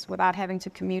 6 without having to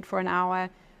commute for an hour,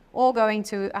 or going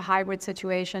to a hybrid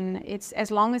situation, it's as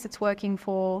long as it's working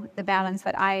for the balance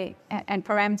that and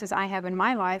parameters I have in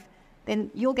my life,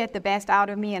 then you'll get the best out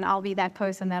of me and I'll be that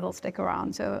person that'll stick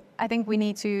around. So I think we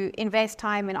need to invest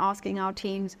time in asking our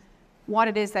teams what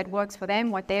it is that works for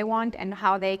them, what they want, and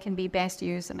how they can be best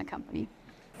used in the company.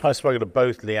 I've spoken to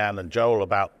both Leanne and Joel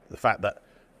about the fact that,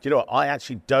 do you know what, I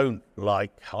actually don't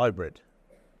like hybrid.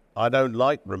 I don't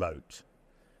like remote.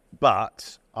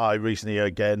 But I recently,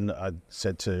 again, I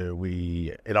said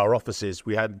in our offices,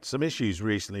 we had some issues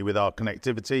recently with our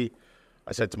connectivity.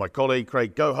 I said to my colleague,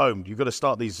 Craig, go home. You've got to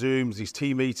start these Zooms, these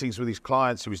team meetings with these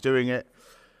clients who was doing it.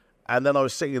 And then I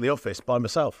was sitting in the office by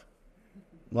myself.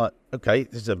 Like, okay,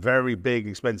 this is a very big,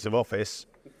 expensive office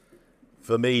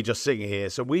for me just sitting here.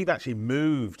 So we've actually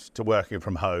moved to working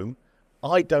from home.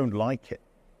 I don't like it.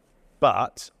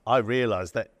 But I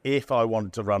realized that if I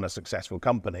wanted to run a successful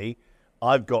company,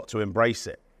 I've got to embrace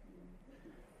it.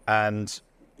 And,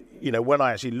 when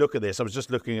I actually look at this, I was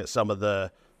just looking at some of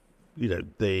the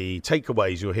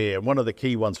takeaways you'll hear. And one of the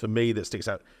key ones for me that sticks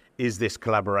out is this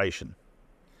collaboration.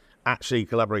 Actually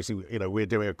collaborating, we're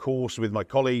doing a course with my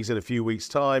colleagues in a few weeks'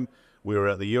 time. We were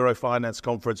at the Eurofinance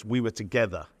conference. We were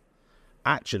together.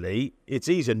 Actually, it's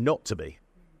easier not to be.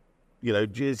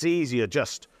 It's easier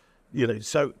just,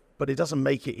 but it doesn't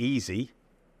make it easy.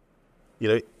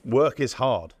 Work is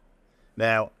hard.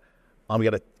 Now, I'm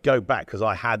going to go back because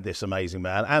I had this amazing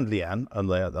man and Leanne on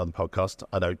the podcast.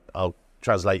 I'll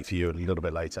translate for you a little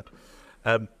bit later.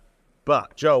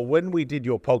 But Joel, when we did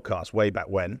your podcast way back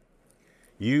when,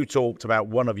 you talked about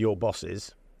one of your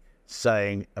bosses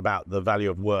saying about the value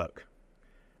of work.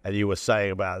 And you were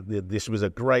saying about this was a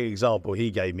great example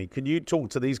he gave me. Can you talk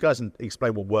to these guys and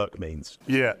explain what work means?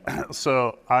 Yeah.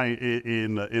 So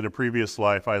in a previous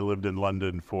life, I lived in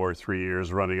London for 3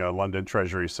 years running a London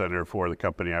Treasury Center for the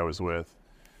company I was with.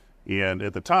 And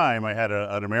at the time, I had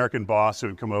an American boss who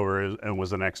had come over and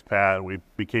was an expat. We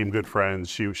became good friends.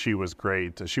 She was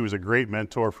great. She was a great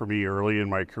mentor for me early in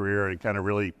my career and kind of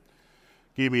really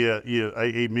gave me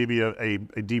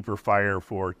a deeper fire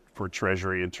for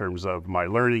Treasury in terms of my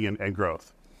learning and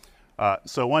growth.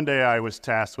 So one day I was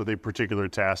tasked with a particular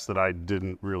task that I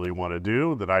didn't really want to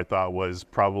do, that I thought was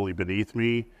probably beneath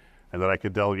me and that I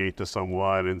could delegate to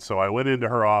someone. And so I went into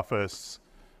her office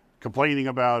complaining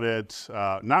about it,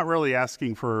 not really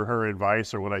asking for her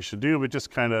advice or what I should do, but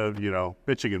just kind of,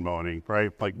 bitching and moaning,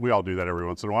 right? Like we all do that every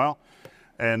once in a while.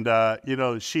 And,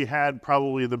 she had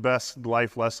probably the best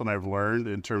life lesson I've learned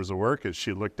in terms of work is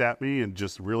she looked at me and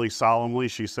just really solemnly,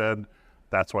 she said,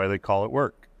 that's why they call it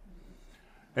work.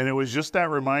 And it was just that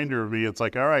reminder of me. It's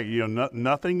like, all right,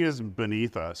 nothing is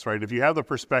beneath us, right? If you have the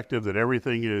perspective that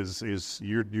everything is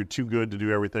you're too good to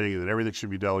do everything and that everything should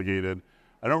be delegated,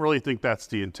 I don't really think that's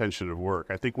the intention of work.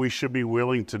 I think we should be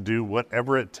willing to do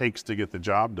whatever it takes to get the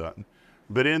job done.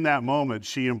 But in that moment,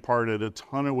 she imparted a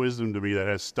ton of wisdom to me that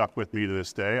has stuck with me to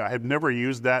this day. I have never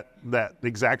used that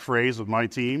exact phrase with my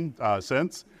team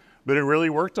since, but it really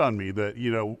worked on me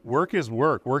that, work is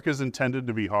work. Work is intended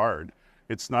to be hard.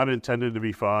 It's not intended to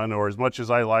be fun, or as much as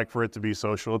I like for it to be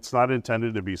social, it's not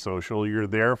intended to be social. You're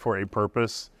there for a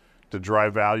purpose to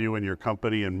drive value in your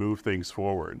company and move things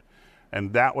forward.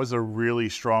 And that was a really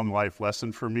strong life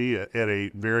lesson for me at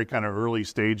a very kind of early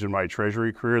stage in my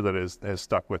Treasury career that has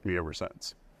stuck with me ever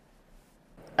since.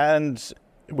 And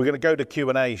we're going to go to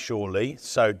Q&A shortly,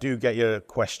 so do get your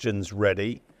questions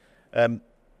ready.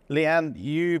 Leanne,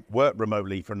 you worked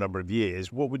remotely for a number of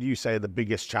years. What would you say are the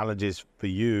biggest challenges for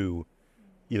you,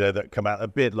 that come out a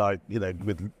bit like,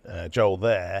 with Joel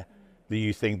there, that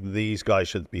you think these guys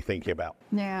should be thinking about?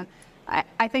 Yeah,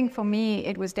 I think for me,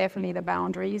 it was definitely the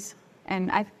boundaries.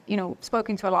 And I've,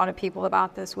 spoken to a lot of people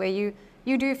about this, where you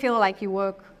do feel like you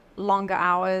work longer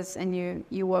hours and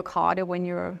you work harder when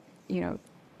you're,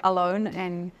 alone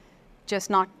and just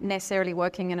not necessarily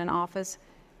working in an office.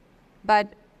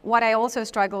 But what I also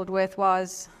struggled with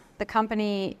was the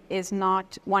company is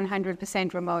not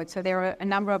 100% remote. So there are a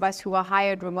number of us who were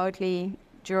hired remotely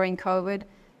during COVID,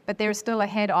 but there's still a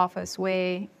head office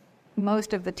where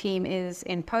most of the team is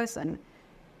in person.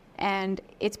 And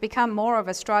it's become more of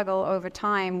a struggle over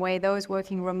time, where those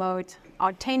working remote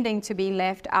are tending to be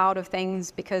left out of things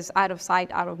because out of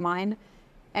sight, out of mind.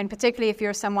 And particularly if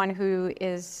you're someone who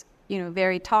is,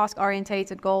 very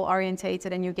task-orientated,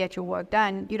 goal-orientated, and you get your work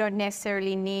done, you don't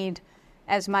necessarily need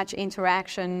as much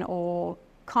interaction or,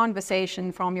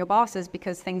 conversation from your bosses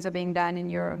because things are being done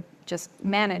and you're just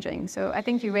managing. So I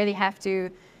think you really have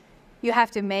to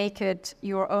make it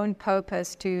your own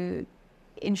purpose to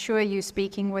ensure you're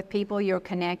speaking with people, you're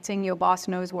connecting, your boss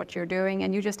knows what you're doing,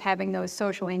 and you're just having those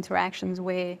social interactions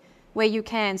where you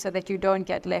can, so that you don't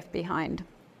get left behind.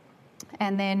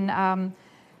 And then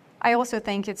I also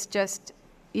think it's just,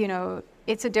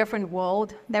 it's a different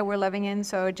world that we're living in.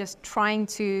 So just trying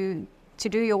to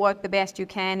do your work the best you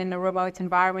can in a remote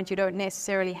environment. You don't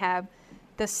necessarily have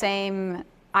the same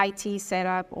IT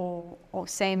setup or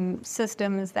same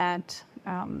systems that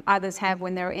others have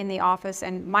when they're in the office.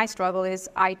 And my struggle is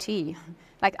IT.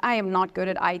 Like, I am not good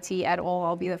at IT at all.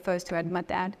 I'll be the first to admit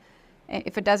that.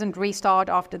 If it doesn't restart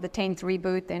after the 10th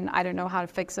reboot, then I don't know how to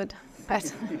fix it.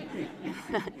 But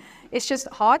it's just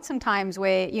hard sometimes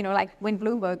where, like when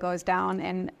Bloomberg goes down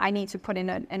and I need to put in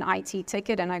an IT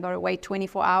ticket and I got to wait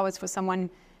 24 hours for someone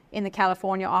in the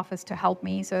California office to help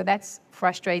me. So that's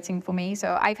frustrating for me.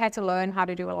 So I've had to learn how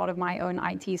to do a lot of my own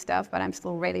IT stuff, but I'm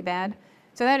still really bad.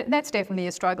 So that's definitely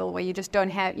a struggle where you just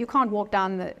you can't walk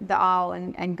down the aisle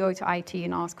and go to IT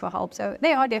and ask for help. So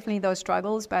there are definitely those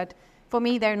struggles, but for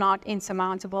me, they're not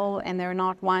insurmountable, and they're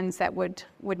not ones that would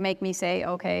make me say,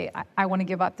 okay, I want to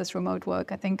give up this remote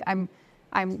work. I think I'm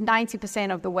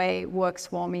 90% of the way works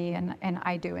for me, and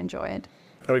I do enjoy it.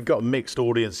 Now, we've got a mixed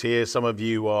audience here. Some of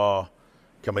you are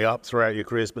coming up throughout your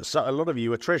careers, but a lot of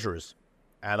you are treasurers.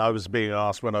 And I was being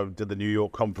asked when I did the New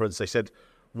York conference, they said,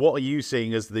 what are you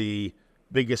seeing as the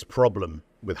biggest problem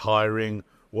with hiring?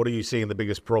 What are you seeing the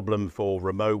biggest problem for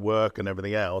remote work and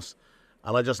everything else?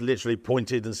 And I just literally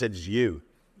pointed and said, it's you.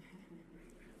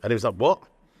 And he was like, what?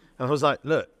 And I was like,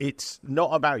 look, it's not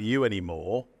about you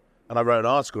anymore. And I wrote an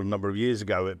article a number of years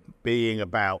ago, it being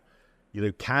about,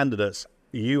 candidates,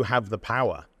 you have the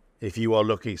power. If you are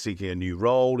seeking a new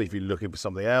role, if you're looking for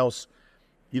something else,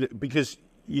 because,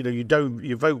 you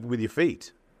vote with your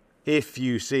feet. If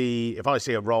I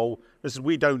see a role,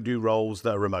 we don't do roles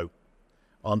that are remote.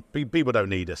 People don't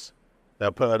need us.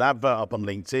 They'll put an advert up on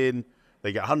LinkedIn.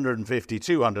 They get 150,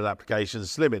 200 applications,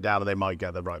 slim it down, and they might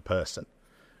get the right person.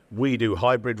 We do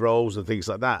hybrid roles and things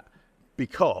like that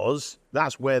because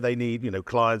that's where they need,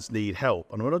 clients need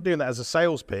help. And we're not doing that as a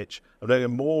sales pitch. I'm doing it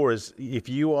more as if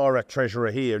you are a treasurer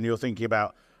here and you're thinking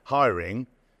about hiring,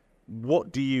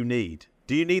 what do you need?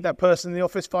 Do you need that person in the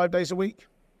office 5 days a week?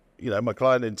 My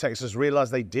client in Texas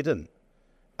realized they didn't.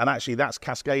 And actually that's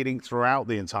cascading throughout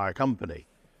the entire company.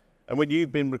 And when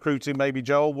you've been recruiting, maybe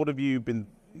Joel, what have you been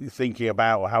thinking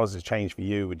about, or how has it changed for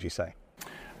you, would you say?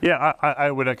 Yeah, I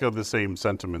would echo the same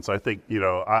sentiments. I think,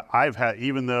 I've had,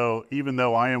 even though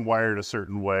I am wired a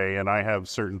certain way and I have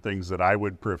certain things that I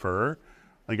would prefer,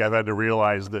 I've had to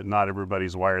realize that not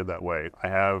everybody's wired that way. I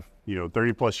have,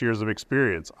 30 plus years of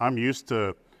experience. I'm used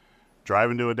to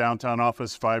driving to a downtown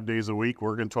office 5 days a week,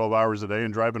 working 12 hours a day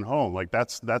and driving home.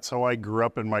 That's how I grew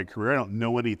up in my career. I don't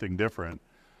know anything different.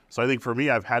 So I think for me,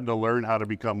 I've had to learn how to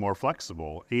become more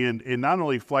flexible, and not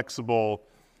only flexible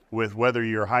with whether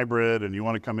you're hybrid and you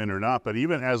want to come in or not, but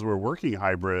even as we're working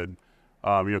hybrid,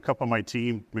 a couple of my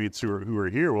teammates who are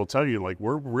here will tell you,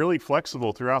 we're really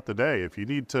flexible throughout the day. If you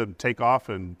need to take off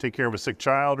and take care of a sick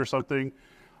child or something,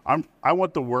 I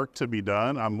want the work to be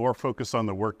done. I'm more focused on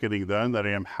the work getting done than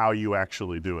I am how you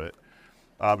actually do it.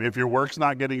 If your work's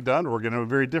not getting done, we're going to have a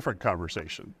very different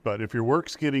conversation. But if your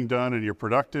work's getting done and you're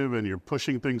productive and you're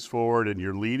pushing things forward and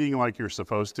you're leading like you're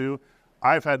supposed to,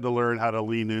 I've had to learn how to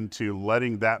lean into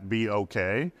letting that be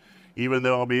okay, even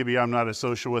though maybe I'm not as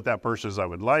social with that person as I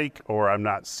would like, or I'm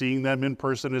not seeing them in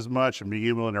person as much and being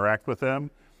able to interact with them.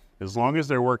 As long as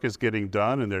their work is getting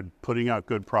done and they're putting out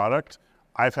good product,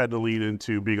 I've had to lean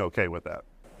into being okay with that.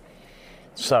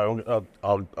 So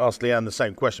I'll ask Leanne the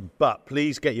same question, but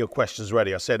please get your questions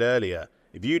ready. I said earlier,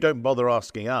 if you don't bother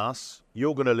asking us,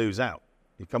 you're going to lose out.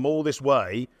 You come all this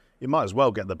way, you might as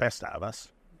well get the best out of us.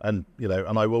 And,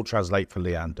 and I will translate for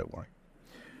Leanne, don't worry.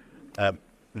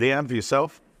 Leanne, for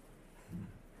yourself?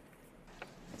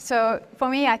 So for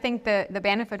me, I think the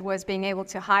benefit was being able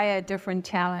to hire different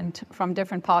talent from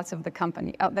different parts of the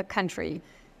country.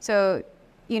 So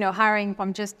hiring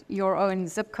from just your own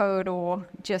zip code or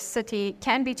just city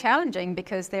can be challenging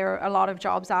because there are a lot of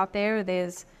jobs out there.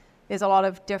 There's a lot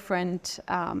of different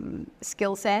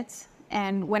skill sets.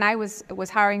 And when I was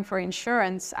hiring for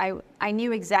insurance, I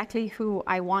knew exactly who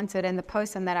I wanted and the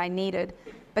person that I needed,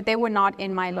 but they were not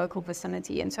in my local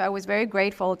vicinity. And so I was very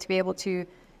grateful to be able to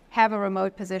have a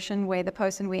remote position where the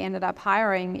person we ended up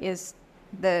hiring is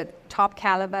the top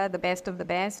caliber, the best of the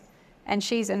best. And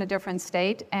she's in a different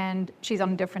state and she's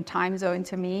on a different time zone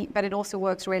to me, but it also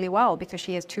works really well because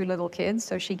she has 2 little kids.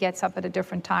 So she gets up at a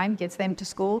different time, gets them to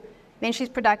school, Then she's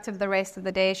productive the rest of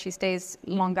the day. She stays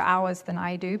longer hours than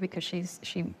I do because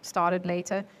she started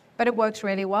later. But it works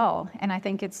really well. And I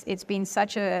think it's been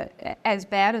such as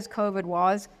bad as COVID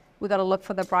was, we got to look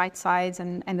for the bright sides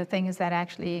and the things that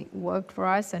actually worked for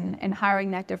us. And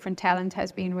hiring that different talent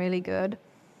has been really good.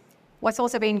 What's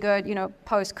also been good,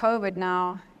 post-COVID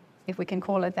now, if we can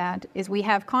call it that, is we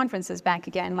have conferences back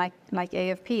again, like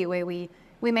AFP, where we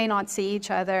may not see each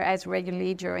other as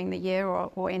regularly during the year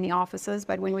or in the offices,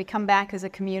 but when we come back as a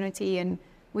community and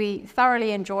we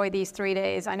thoroughly enjoy these 3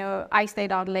 days. I know I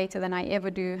stayed out later than I ever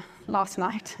do last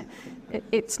night.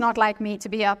 It's not like me to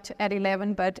be up at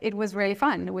 11, but it was really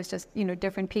fun. It was just,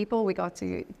 different people. We got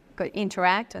to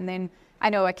interact, and then I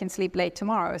know I can sleep late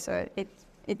tomorrow. So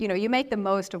you make the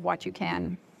most of what you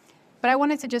can. But I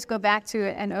wanted to just go back to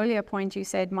an earlier point you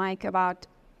said, Mike, about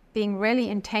being really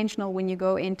intentional when you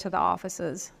go into the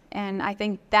offices. And I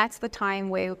think that's the time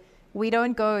where we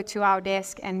don't go to our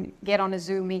desk and get on a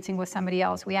Zoom meeting with somebody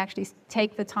else. We actually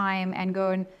take the time and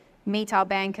go and meet our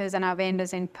bankers and our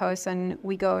vendors in person.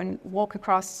 We go and walk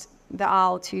across the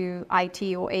aisle to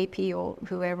IT or AP or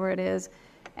whoever it is,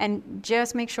 and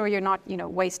just make sure you're not,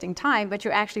 wasting time, but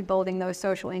you're actually building those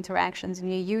social interactions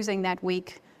and you're using that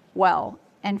week well.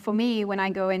 And for me, when I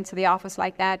go into the office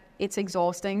like that, it's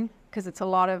exhausting because it's a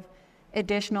lot of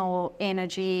additional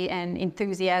energy and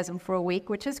enthusiasm for a week,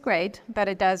 which is great, but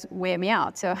it does wear me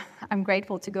out. So I'm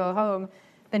grateful to go home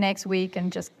the next week and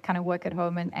just kind of work at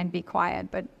home and be quiet.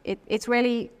 But it's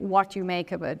really what you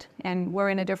make of it. And we're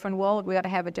in a different world. We got to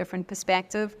have a different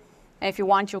perspective. And if you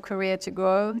want your career to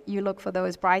grow, you look for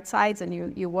those bright sides and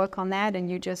you work on that, and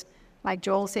you just, like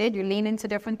Joel said, you lean into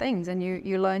different things and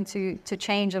you learn to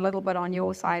change a little bit on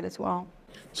your side as well.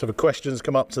 So the questions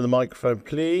come up to the microphone,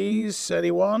 please.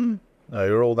 Anyone? No,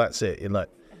 you're all, that's it. You're like,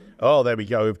 oh, there we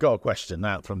go. We've got a question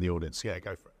now from the audience. Yeah,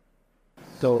 go for it.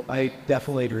 So I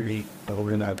definitely agree that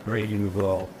we're in that great new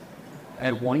world.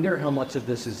 I wonder how much of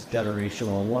this is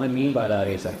generational. And what I mean by that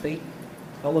is, I think,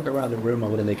 I'll look around the room, I'm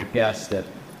going to make a guess that,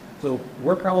 so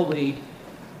we're probably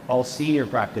all senior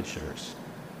practitioners.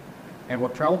 And we're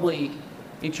probably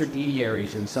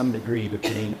intermediaries in some degree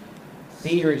between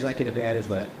senior executive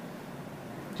management,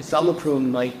 to some of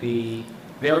whom might be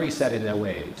very set in their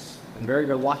ways and very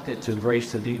reluctant to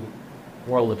embrace the new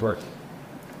world of work,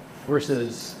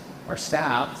 versus our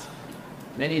staff,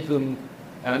 many of whom,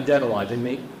 and I'm generalizing,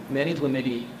 many of whom may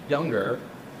be younger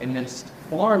and then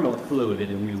far more fluid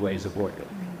in new ways of working.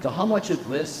 So how much of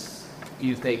this do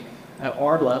you think at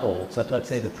our level, so let's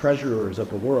say the treasurers of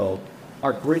the world,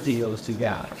 are bridging those two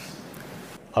gaps?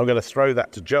 I'm going to throw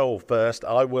that to Joel first.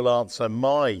 I will answer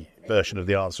my version of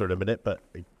the answer in a minute, but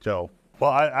Joel. Well,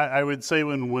 I would say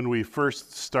when we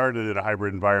first started in a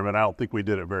hybrid environment, I don't think we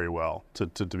did it very well, to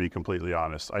be completely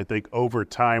honest. I think over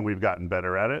time we've gotten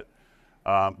better at it.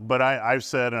 But I've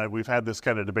said, and we've had this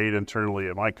kind of debate internally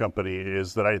at my company,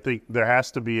 is that I think there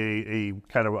has to be a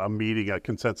kind of a meeting, a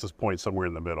consensus point somewhere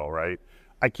in the middle, right?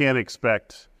 I can't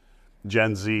expect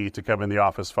Gen Z to come in the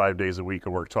office 5 days a week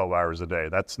and work 12 hours a day.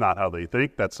 That's not how they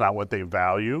think. That's not what they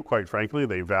value, quite frankly.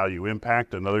 They value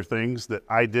impact and other things that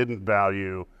I didn't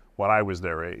value when I was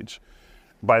their age.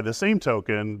 By the same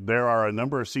token, there are a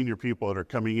number of senior people that are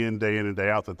coming in and day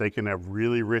out that they can have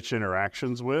really rich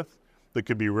interactions with that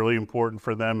could be really important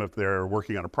for them if they're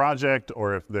working on a project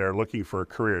or if they're looking for a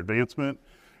career advancement.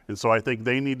 And so I think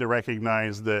they need to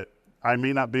recognize that I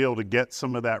may not be able to get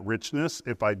some of that richness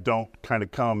if I don't kind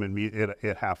of come and meet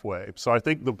it halfway. So I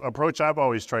think the approach I've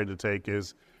always tried to take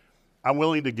is I'm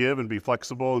willing to give and be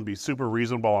flexible and be super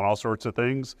reasonable on all sorts of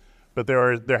things, but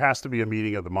there has to be a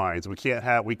meeting of the minds.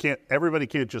 Everybody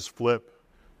can't just flip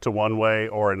to one way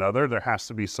or another. There has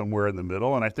to be somewhere in the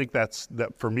middle. And I think that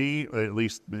for me, at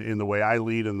least in the way I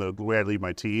lead and the way I lead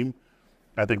my team,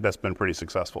 I think that's been pretty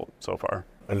successful so far.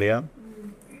 And Leanne?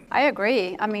 I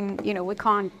agree. I mean, we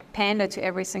can't pander to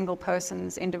every single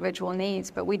person's individual needs,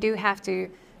 but we have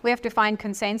to find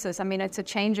consensus. I mean, it's a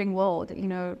changing world.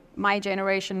 My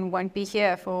generation won't be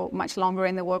here for much longer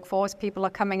in the workforce. People are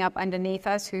coming up underneath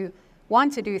us who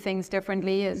want to do things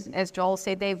differently. As Joel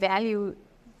said, they value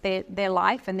their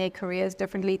life and their careers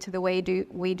differently to the way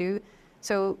we do.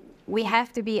 So we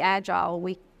have to be agile.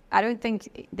 I don't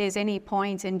think there's any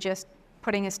point in just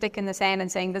putting a stick in the sand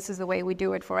and saying this is the way we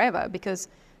do it forever, because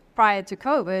prior to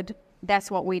COVID,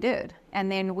 that's what we did. And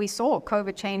then we saw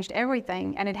COVID changed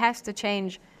everything, and it has to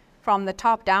change from the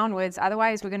top downwards.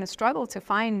 Otherwise, we're going to struggle to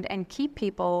find and keep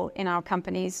people in our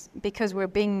companies because we're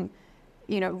being,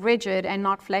 rigid and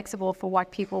not flexible for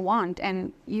what people want.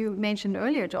 And you mentioned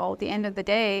earlier, Joel, at the end of the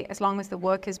day, as long as the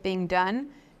work is being done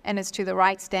and it's to the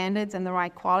right standards and the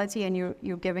right quality, and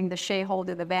you're giving the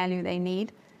shareholder the value they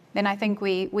need, then I think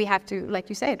we have to, like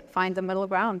you said, find the middle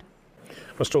ground.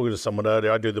 I was talking to someone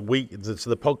earlier. I do the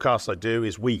podcast I do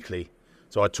is weekly.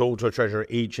 So I talk to a treasurer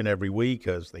each and every week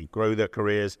as they grow their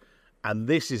careers. And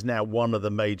this is now one of the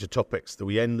major topics that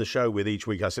we end the show with each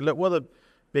week. I said, look, what are the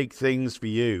big things for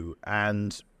you?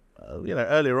 And,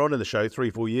 earlier on in the show,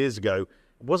 3-4 years ago,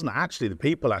 it wasn't actually the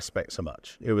people aspect so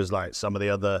much. It was like some of the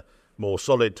other more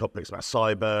solid topics about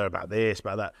cyber, about this,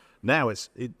 about that. Now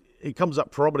it comes up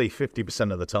probably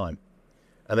 50% of the time.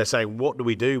 And they're saying, what do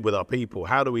we do with our people?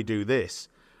 How do we do this?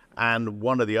 And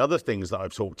one of the other things that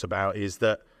I've talked about is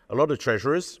that a lot of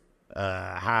treasurers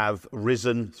have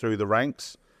risen through the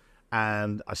ranks.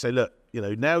 And I say, look,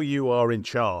 now you are in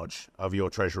charge of your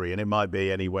treasury, and it might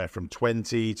be anywhere from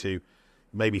 20 to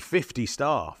maybe 50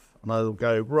 staff. And I'll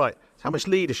go, right, how much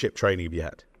leadership training have you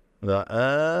had? And they're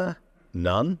like,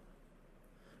 none.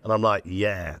 And I'm like,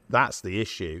 yeah, that's the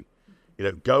issue.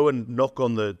 Go and knock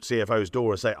on the CFO's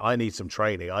door and say, I need some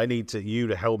training. I need you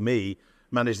to help me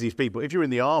manage these people. If you're in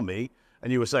the army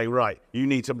and you were saying, right, you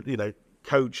need to,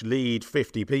 coach, lead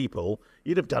 50 people,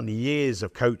 you'd have done years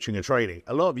of coaching and training.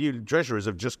 A lot of you treasurers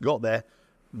have just got there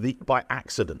by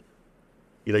accident.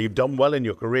 You've done well in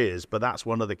your careers, but that's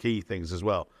one of the key things as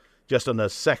well. Just on a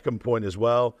second point as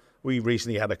well, we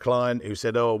recently had a client who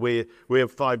said, we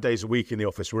have 5 days a week in the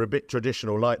office. We're a bit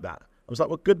traditional like that. I was like,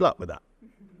 well, good luck with that.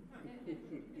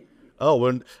 And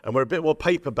we're a bit more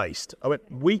paper-based. I went,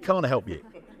 we can't help you.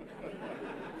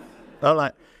 I'm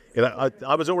like,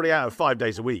 I was already out of 5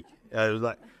 days a week. I was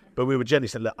like, but we were gently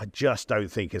saying, look, I just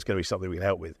don't think it's going to be something we can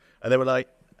help with. And they were like,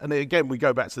 and again, we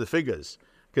go back to the figures,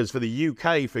 because for the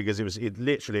UK figures,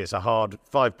 it's a hard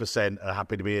 5% are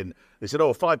happy to be in. They said,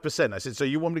 5%. I said, so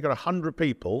you want me to go 100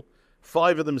 people,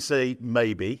 5 of them say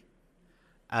maybe,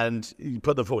 and you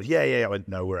put them forward. Yeah. I went,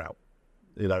 no, we're out.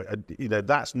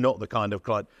 That's not the kind of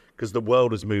client, because the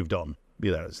world has moved on.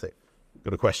 It's it.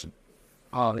 Got a question?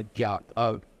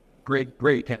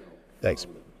 Great. Thanks.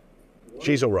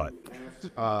 She's all right.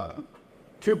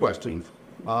 2 questions.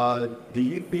 Do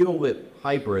you feel that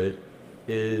hybrid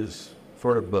is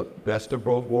sort of the best of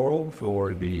both worlds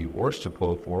or the worst of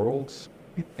both worlds?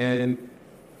 And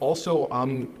also,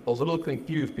 I'm a little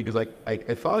confused because I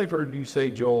thought I heard you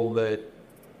say, Joel, that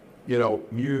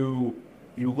you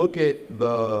look at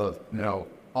the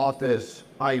office,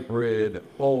 hybrid,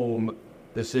 home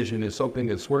decision as something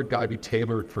that's sort of got to be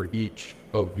tailored for each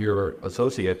of your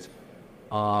associates.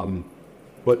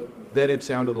 But then it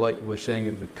sounded like you were saying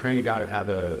that you kind of got to have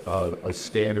a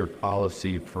standard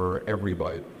policy for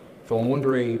everybody. So I'm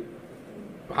wondering,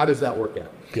 how does that work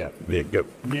out? Yeah, go.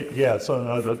 Yeah,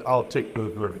 so I'll take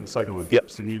the second one. Yep.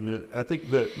 I think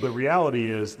that the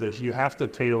reality is that you have to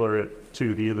tailor it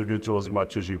to the individual as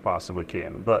much as you possibly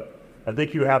can. But I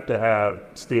think you have to have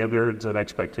standards and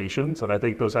expectations, and I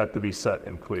think those have to be set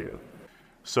and clear.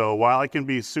 So while I can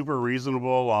be super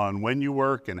reasonable on when you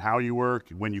work and how you work,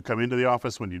 when you come into the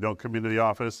office, when you don't come into the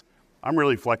office, I'm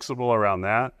really flexible around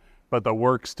that, but the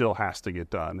work still has to get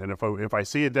done. And if I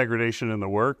see a degradation in the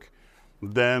work,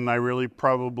 then I really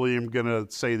probably am going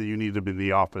to say that you need to be in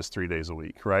the office 3 days a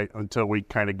week, right? Until we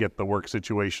kind of get the work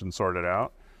situation sorted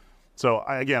out. So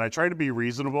I try to be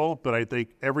reasonable, but I think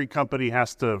every company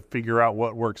has to figure out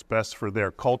what works best for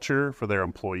their culture, for their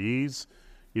employees.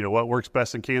 What works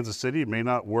best in Kansas City may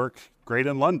not work great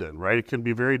in London, right? It can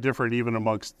be very different even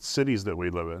amongst cities that we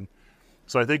live in.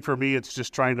 So I think for me, it's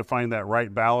just trying to find that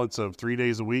right balance of 3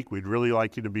 days a week. We'd really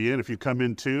like you to be in. If you come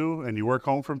in 2 and you work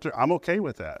home from 2, I'm okay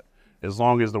with that, as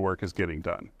long as the work is getting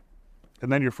done.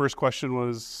 And then your first question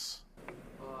was?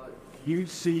 You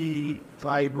see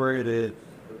hybrid.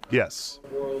 Yes.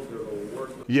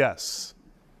 Yes.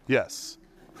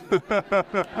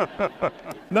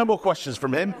 No more questions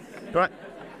from him. Right.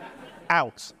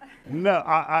 Out. No,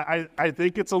 I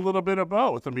think it's a little bit of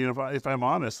both. I mean, if I'm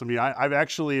honest, I've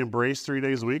actually embraced 3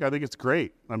 days a week. I think it's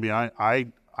great. I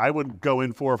would go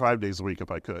in 4 or 5 days a week if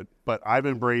I could, but I've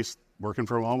embraced working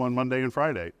from home on Monday and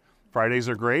Friday. Fridays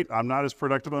are great. I'm not as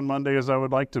productive on Monday as I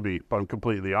would like to be, if I'm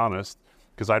completely honest,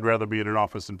 because I'd rather be in an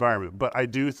office environment. But I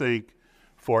do think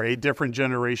for a different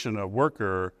generation of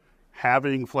worker,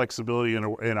 having flexibility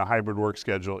in a hybrid work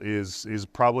schedule is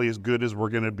probably as good as we're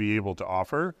going to be able to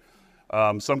offer.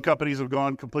 Some companies have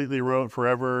gone completely remote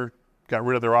forever, got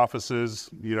rid of their offices.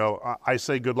 I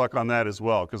say good luck on that as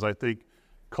well, because I think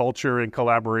culture and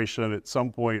collaboration at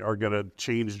some point are going to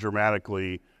change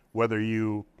dramatically, whether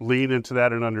you lean into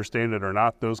that and understand it or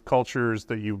not. Those cultures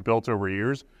that you've built over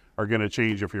years are going to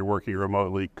change if you're working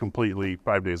remotely completely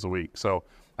 5 days a week. So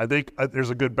I think there's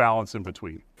a good balance in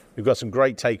between. We've got some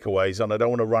great takeaways, and I don't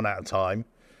want to run out of time.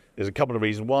 There's a couple of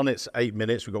reasons. One, it's 8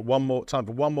 minutes. We've got time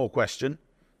for one more question.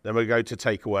 Then we'll go to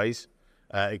takeaways.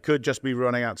 It could just be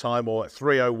running out of time, or at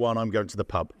 3:01, I'm going to the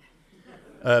pub.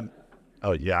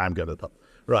 Oh, yeah, I'm going to the pub.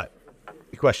 Right.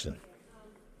 Question.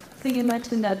 So you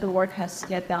mentioned that the work has to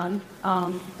get done,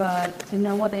 but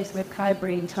nowadays with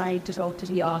hybrid trying to go to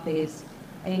the office,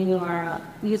 and you are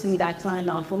using that time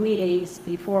now for meetings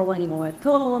before when you're at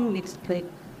home,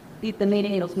 if the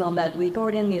meeting is not that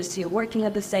recording, you're still working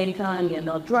at the same time, you're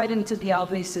not right into the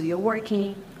office, so you're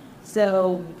working.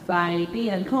 So by being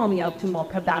at home, you have to be more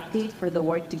productive for the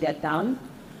work to get done.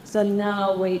 So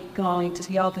now we're going to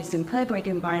the office in hybrid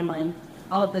environment.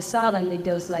 All of a sudden, it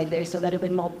feels like there's a little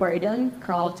bit more burden,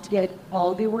 crowd to get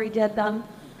all the work get done.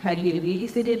 Have you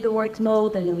revisited the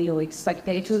workload and your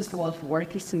expectations for what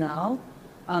work is now?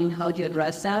 How do you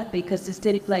address that? Because it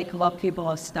seems like a lot of people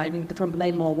are starting to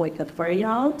complain more with the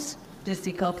burnouts just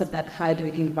because of that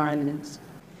hybrid environment.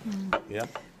 Yeah.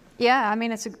 Yeah, I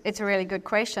mean, it's a really good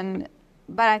question.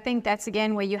 But I think that's,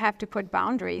 again, where you have to put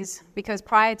boundaries. Because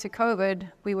prior to COVID,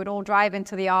 we would all drive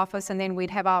into the office and then we'd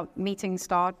have our meetings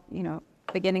start,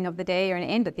 beginning of the day or an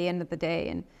end at the end of the day.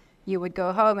 And you would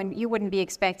go home and you wouldn't be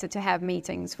expected to have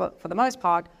meetings for the most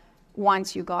part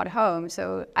once you got home.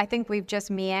 So I think we've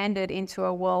just meandered into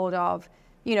a world of,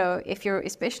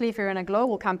 especially if you're in a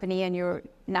global company and you're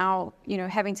now,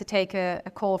 having to take a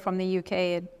call from the UK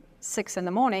at 6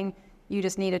 a.m, you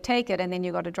just need to take it and then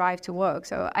you got to drive to work.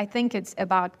 So I think it's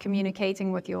about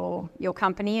communicating with your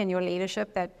company and your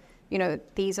leadership that,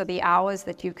 these are the hours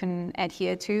that you can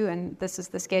adhere to and this is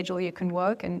the schedule you can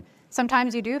work. And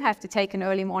sometimes you do have to take an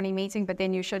early morning meeting, but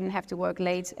then you shouldn't have to work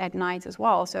late at night as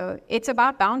well. So it's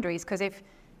about boundaries, because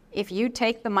if you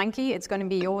take the monkey, it's going to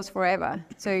be yours forever.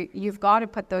 So you've got to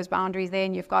put those boundaries there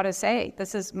and you've got to say,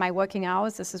 this is my working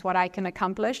hours, this is what I can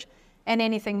accomplish. And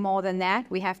anything more than that,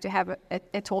 we have to have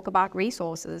a talk about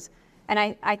resources. And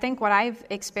I think what I've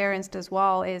experienced as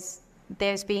well is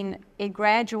there's been a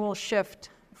gradual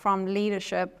shift from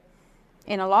leadership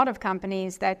in a lot of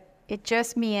companies that it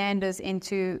just meanders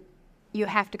into, you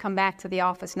have to come back to the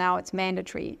office now, it's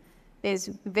mandatory.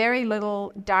 There's very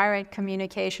little direct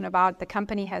communication about the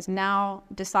company has now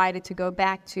decided to go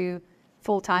back to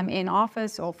full-time in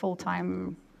office or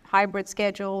full-time hybrid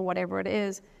schedule, whatever it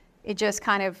is. It just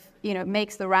kind of,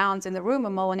 makes the rounds in the rumor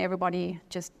mill and everybody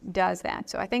just does that.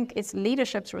 So I think it's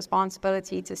leadership's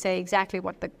responsibility to say exactly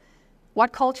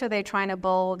what culture they're trying to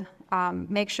build,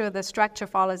 make sure the structure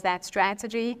follows that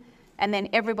strategy, and then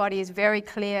everybody is very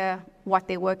clear what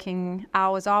their working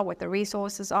hours are, what the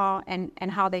resources are,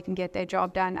 and how they can get their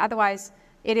job done. Otherwise,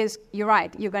 you're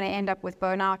right, you're going to end up with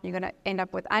burnout, you're going to end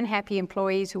up with unhappy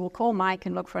employees who will call Mike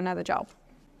and look for another job.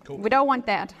 Cool. We don't want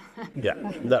that. Yeah,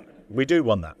 no, we do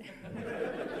want that.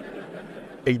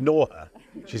 Ignore her.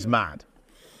 She's mad.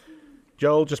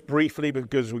 Joel, just briefly,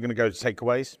 because we're going to go to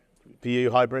takeaways. For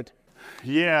you, hybrid?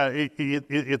 Yeah,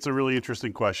 it's a really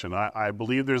interesting question. I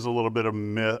believe there's a little bit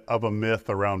of a myth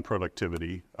around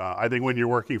productivity. I think when you're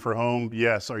working from home,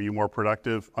 yes, are you more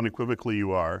productive? Unequivocally,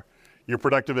 you are. You're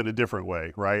productive in a different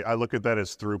way, right? I look at that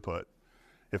as throughput.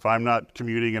 If I'm not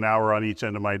commuting an hour on each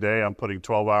end of my day, I'm putting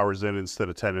 12 hours in instead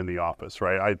of 10 in the office,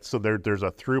 right? So there's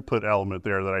a throughput element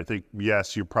there that I think,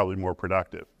 yes, you're probably more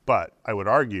productive. But I would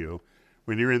argue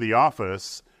when you're in the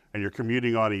office and you're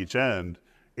commuting on each end,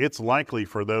 it's likely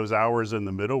for those hours in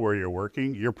the middle where you're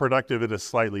working, you're productive in a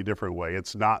slightly different way.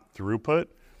 It's not throughput,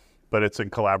 but it's in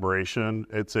collaboration.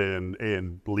 It's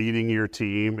in leading your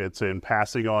team. It's in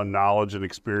passing on knowledge and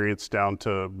experience down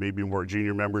to maybe more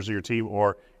junior members of your team,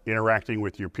 or interacting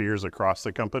with your peers across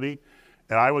the company.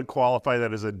 And I would qualify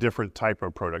that as a different type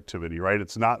of productivity, right?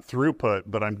 It's not throughput,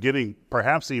 but I'm getting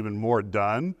perhaps even more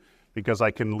done because I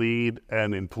can lead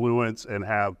and influence and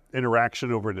have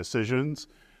interaction over decisions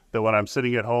that when I'm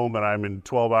sitting at home and I'm in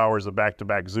 12 hours of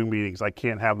back-to-back Zoom meetings, I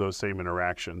can't have those same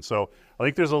interactions. So I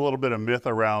think there's a little bit of myth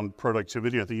around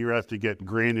productivity. I think you have to get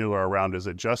granular around, is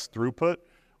it just throughput?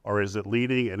 Or is it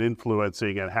leading and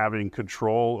influencing and having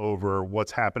control over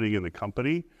what's happening in the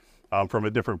company from a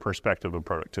different perspective of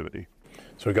productivity?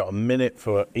 So we've got a minute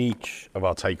for each of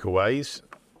our takeaways.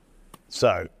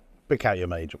 So pick out your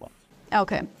major one.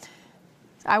 Okay.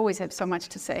 I always have so much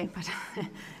to say, but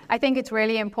I think it's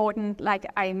really important, like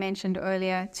I mentioned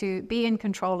earlier, to be in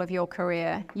control of your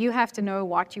career. You have to know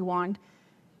what you want.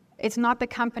 It's not the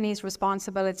company's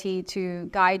responsibility to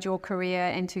guide your career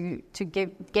and to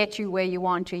get you where you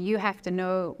want to. You have to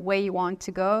know where you want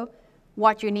to go,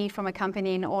 what you need from a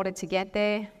company in order to get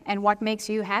there, and what makes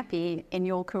you happy in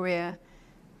your career.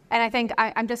 And I think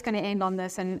I'm just going to end on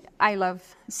this, and I love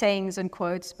sayings and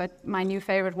quotes, but my new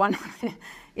favorite one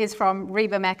is from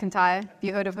Reba McEntire. Have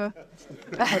you heard of her?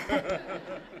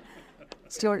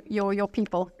 It's your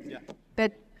people. Yeah.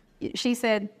 But she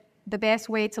said the best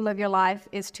way to live your life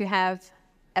is to have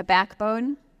a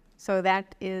backbone. So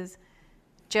that is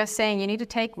just saying you need to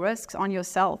take risks on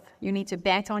yourself. You need to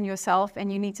bet on yourself,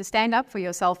 and you need to stand up for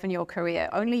yourself in your career.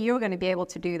 Only you're going to be able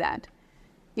to do that.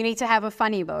 You need to have a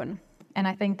funny bone. And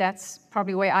I think that's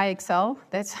probably where I excel.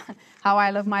 That's how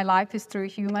I live my life, is through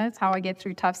humor. It's how I get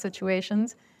through tough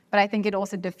situations. But I think it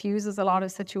also diffuses a lot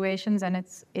of situations, and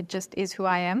it just is who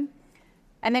I am.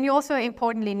 And then you also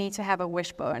importantly need to have a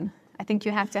wishbone. I think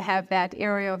you have to have that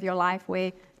area of your life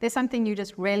where there's something you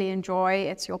just really enjoy.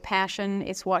 It's your passion.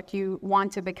 It's what you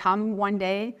want to become one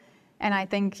day. And I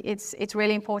think it's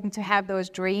really important to have those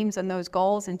dreams and those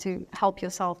goals and to help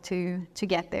yourself to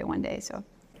get there one day. So,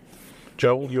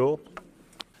 Joel, you're?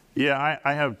 Yeah,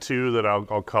 I have two that I'll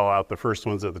call out. The first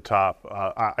one's at the top.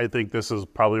 I think this is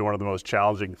probably one of the most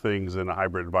challenging things in a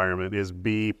hybrid environment is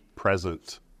be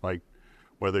present. Like,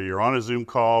 whether you're on a Zoom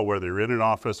call, whether you're in an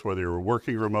office, whether you're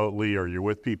working remotely or you're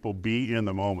with people, be in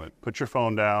the moment. Put your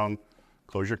phone down,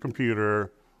 close your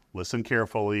computer, listen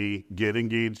carefully, get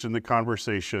engaged in the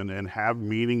conversation, and have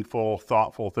meaningful,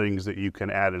 thoughtful things that you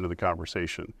can add into the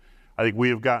conversation. I think we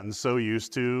have gotten so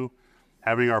used to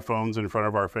having our phones in front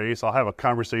of our face. I'll have a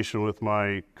conversation with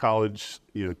my college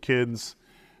kids,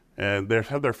 and they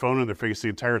have their phone in their face the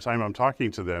entire time I'm talking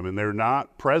to them, and they're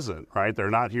not present, right? They're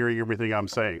not hearing everything I'm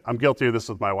saying. I'm guilty of this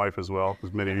with my wife as well,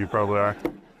 as many of you probably are,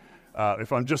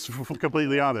 if I'm just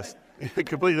completely honest.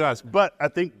 Completely honest. But I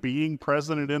think being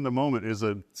present and in the moment is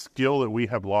a skill that we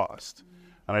have lost,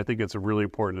 and I think it's really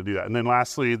important to do that. And then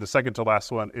lastly, the second to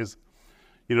last one is,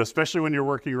 especially when you're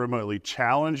working remotely,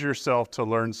 challenge yourself to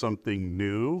learn something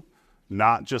new,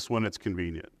 not just when it's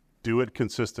convenient. Do it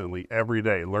consistently every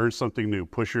day. Learn something new.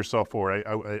 Push yourself forward.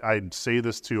 I say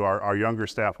this to our younger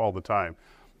staff all the time.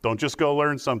 Don't just go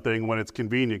learn something when it's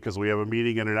convenient because we have a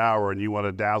meeting in an hour and you want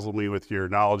to dazzle me with your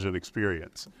knowledge and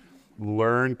experience.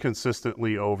 Learn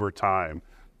consistently over time.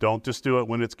 Don't just do it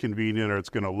when it's convenient or it's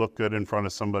going to look good in front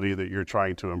of somebody that you're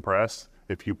trying to impress.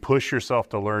 If you push yourself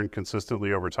to learn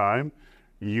consistently over time,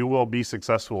 you will be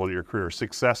successful in your career.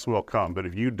 Success will come. But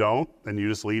if you don't and you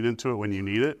just lead into it when you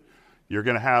need it, you're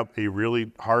going to have a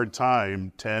really hard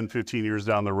time 10, 15 years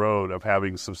down the road of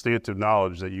having substantive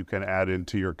knowledge that you can add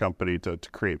into your company to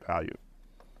create value.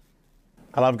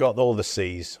 And I've got all the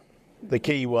C's. The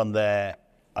key one there,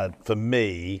 for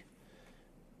me,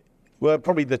 well,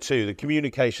 probably the two, the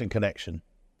communication connection.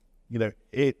 I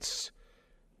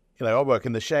work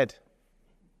in the shed.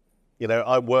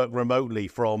 I work remotely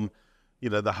from,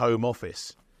 the home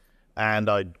office. And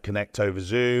I'd connect over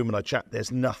Zoom and I chat.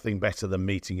 There's nothing better than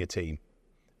meeting your team.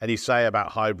 And you say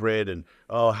about hybrid and,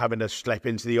 having to schlep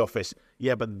into the office.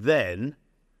 Yeah, but then,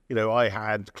 I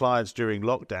had clients during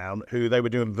lockdown who they were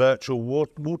doing virtual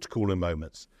water cooling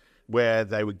moments where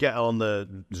they would get on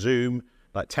the Zoom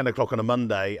like 10 o'clock on a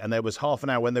Monday and there was half an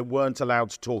hour when they weren't allowed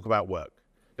to talk about work.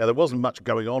 Now, there wasn't much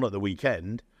going on at the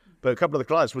weekend, but a couple of the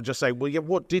clients would just say, well, yeah,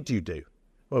 what did you do?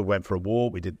 Well, we went for a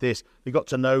walk, we did this. They got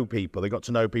to know people. They got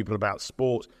to know people about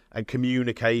sports and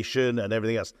communication and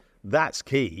everything else. That's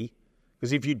key,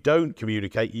 because if you don't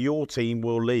communicate, your team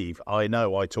will leave. I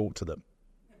know, I talk to them.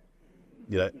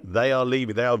 They are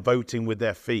leaving. They are voting with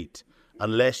their feet.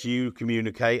 Unless you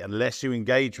communicate, unless you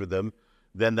engage with them,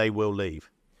 then they will leave.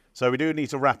 So we do need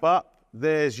to wrap up.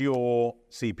 There's your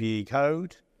CPE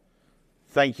code.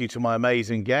 Thank you to my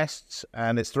amazing guests.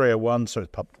 And it's 3:01, so it's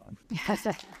pub time. Yes.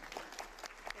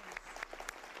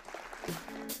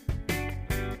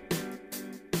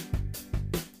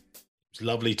 It's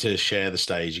lovely to share the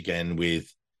stage again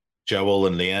with Joel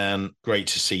and Leanne. Great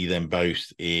to see them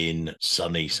both in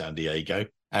sunny San Diego.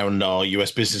 And our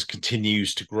US business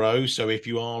continues to grow. So if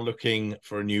you are looking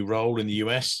for a new role in the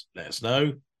US, let us know.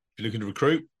 If you're looking to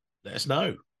recruit, let us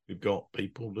know. We've got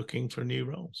people looking for new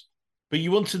roles. But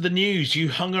you wanted the news. You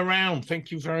hung around.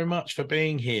 Thank you very much for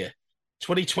being here.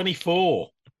 2024,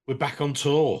 we're back on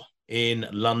tour in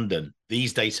London.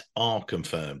 These dates are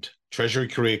confirmed. Treasury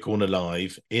Career Corner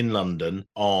Live in London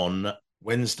on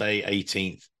Wednesday,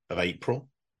 18th of April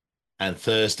and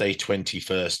Thursday,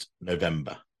 21st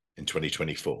November in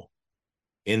 2024.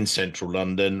 In central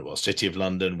London, City of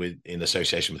London, in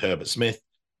association with Herbert Smith.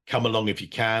 Come along if you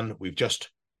can. We've just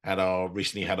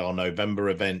recently had our November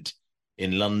event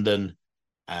in London.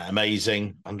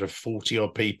 Amazing, under 40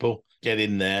 odd people. Get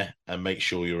in there and make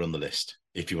sure you're on the list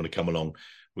if you want to come along.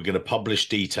 We're going to publish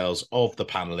details of the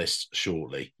panelists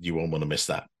shortly. You won't want to miss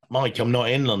that. Mike, I'm not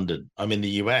in London. I'm in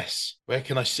the US. Where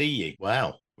can I see you?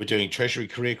 Wow. We're doing Treasury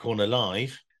Career Corner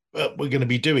Live, but we're going to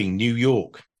be doing New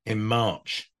York in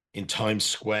March in Times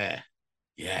Square.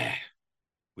 Yeah,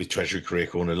 with Treasury Career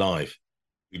Corner Live.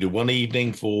 We do one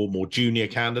evening for more junior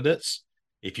candidates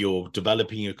If you're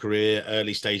developing your career,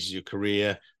 early stages of your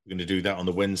career, we're going to do that on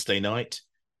the Wednesday night.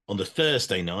 On the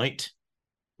Thursday night,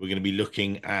 we're going to be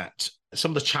looking at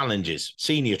some of the challenges,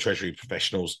 senior treasury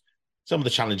professionals, some of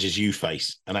the challenges you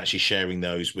face, and actually sharing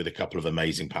those with a couple of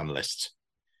amazing panelists.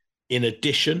 In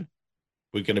addition,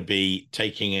 we're going to be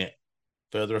taking it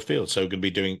further afield. So we're going to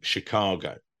be doing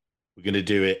Chicago. We're going to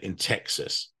do it in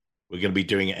Texas. We're going to be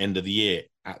doing it end of the year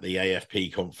at the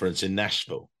AFP conference in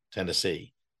Nashville,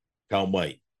 Tennessee. Can't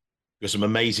wait. We've got some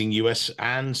amazing US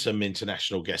and some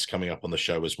international guests coming up on the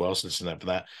show as well. So listen out for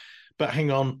that. But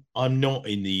hang on, I'm not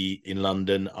in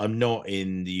London. I'm not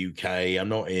in the UK. I'm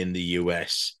not in the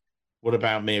US. What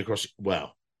about me across?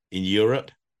 Well, in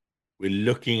Europe, we're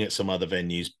looking at some other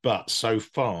venues, but so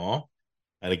far,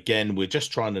 and again, we're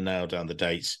just trying to nail down the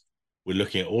dates. We're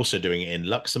looking at also doing it in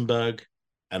Luxembourg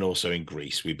and also in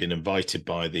Greece. We've been invited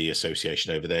by the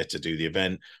association over there to do the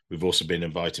event. We've also been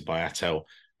invited by Attel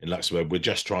in Luxembourg. We're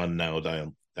just trying to nail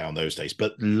down those dates,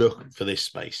 but look for this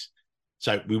space.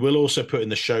 So we will also put in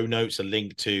the show notes a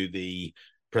link to the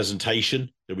presentation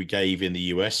that we gave in the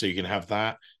US, so you can have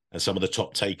that and some of the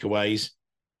top takeaways.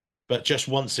 But just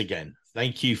once again,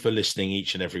 thank you for listening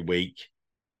each and every week.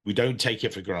 We don't take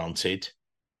it for granted.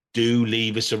 Do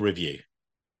leave us a review.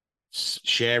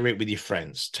 Share it with your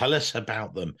friends. Tell us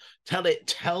about them.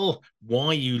 Tell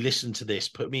why you listen to this.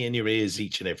 Put me in your ears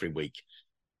each and every week.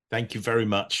 Thank you very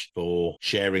much for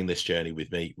sharing this journey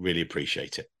with me. Really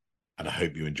appreciate it. And I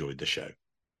hope you enjoyed the show.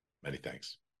 Many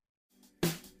thanks.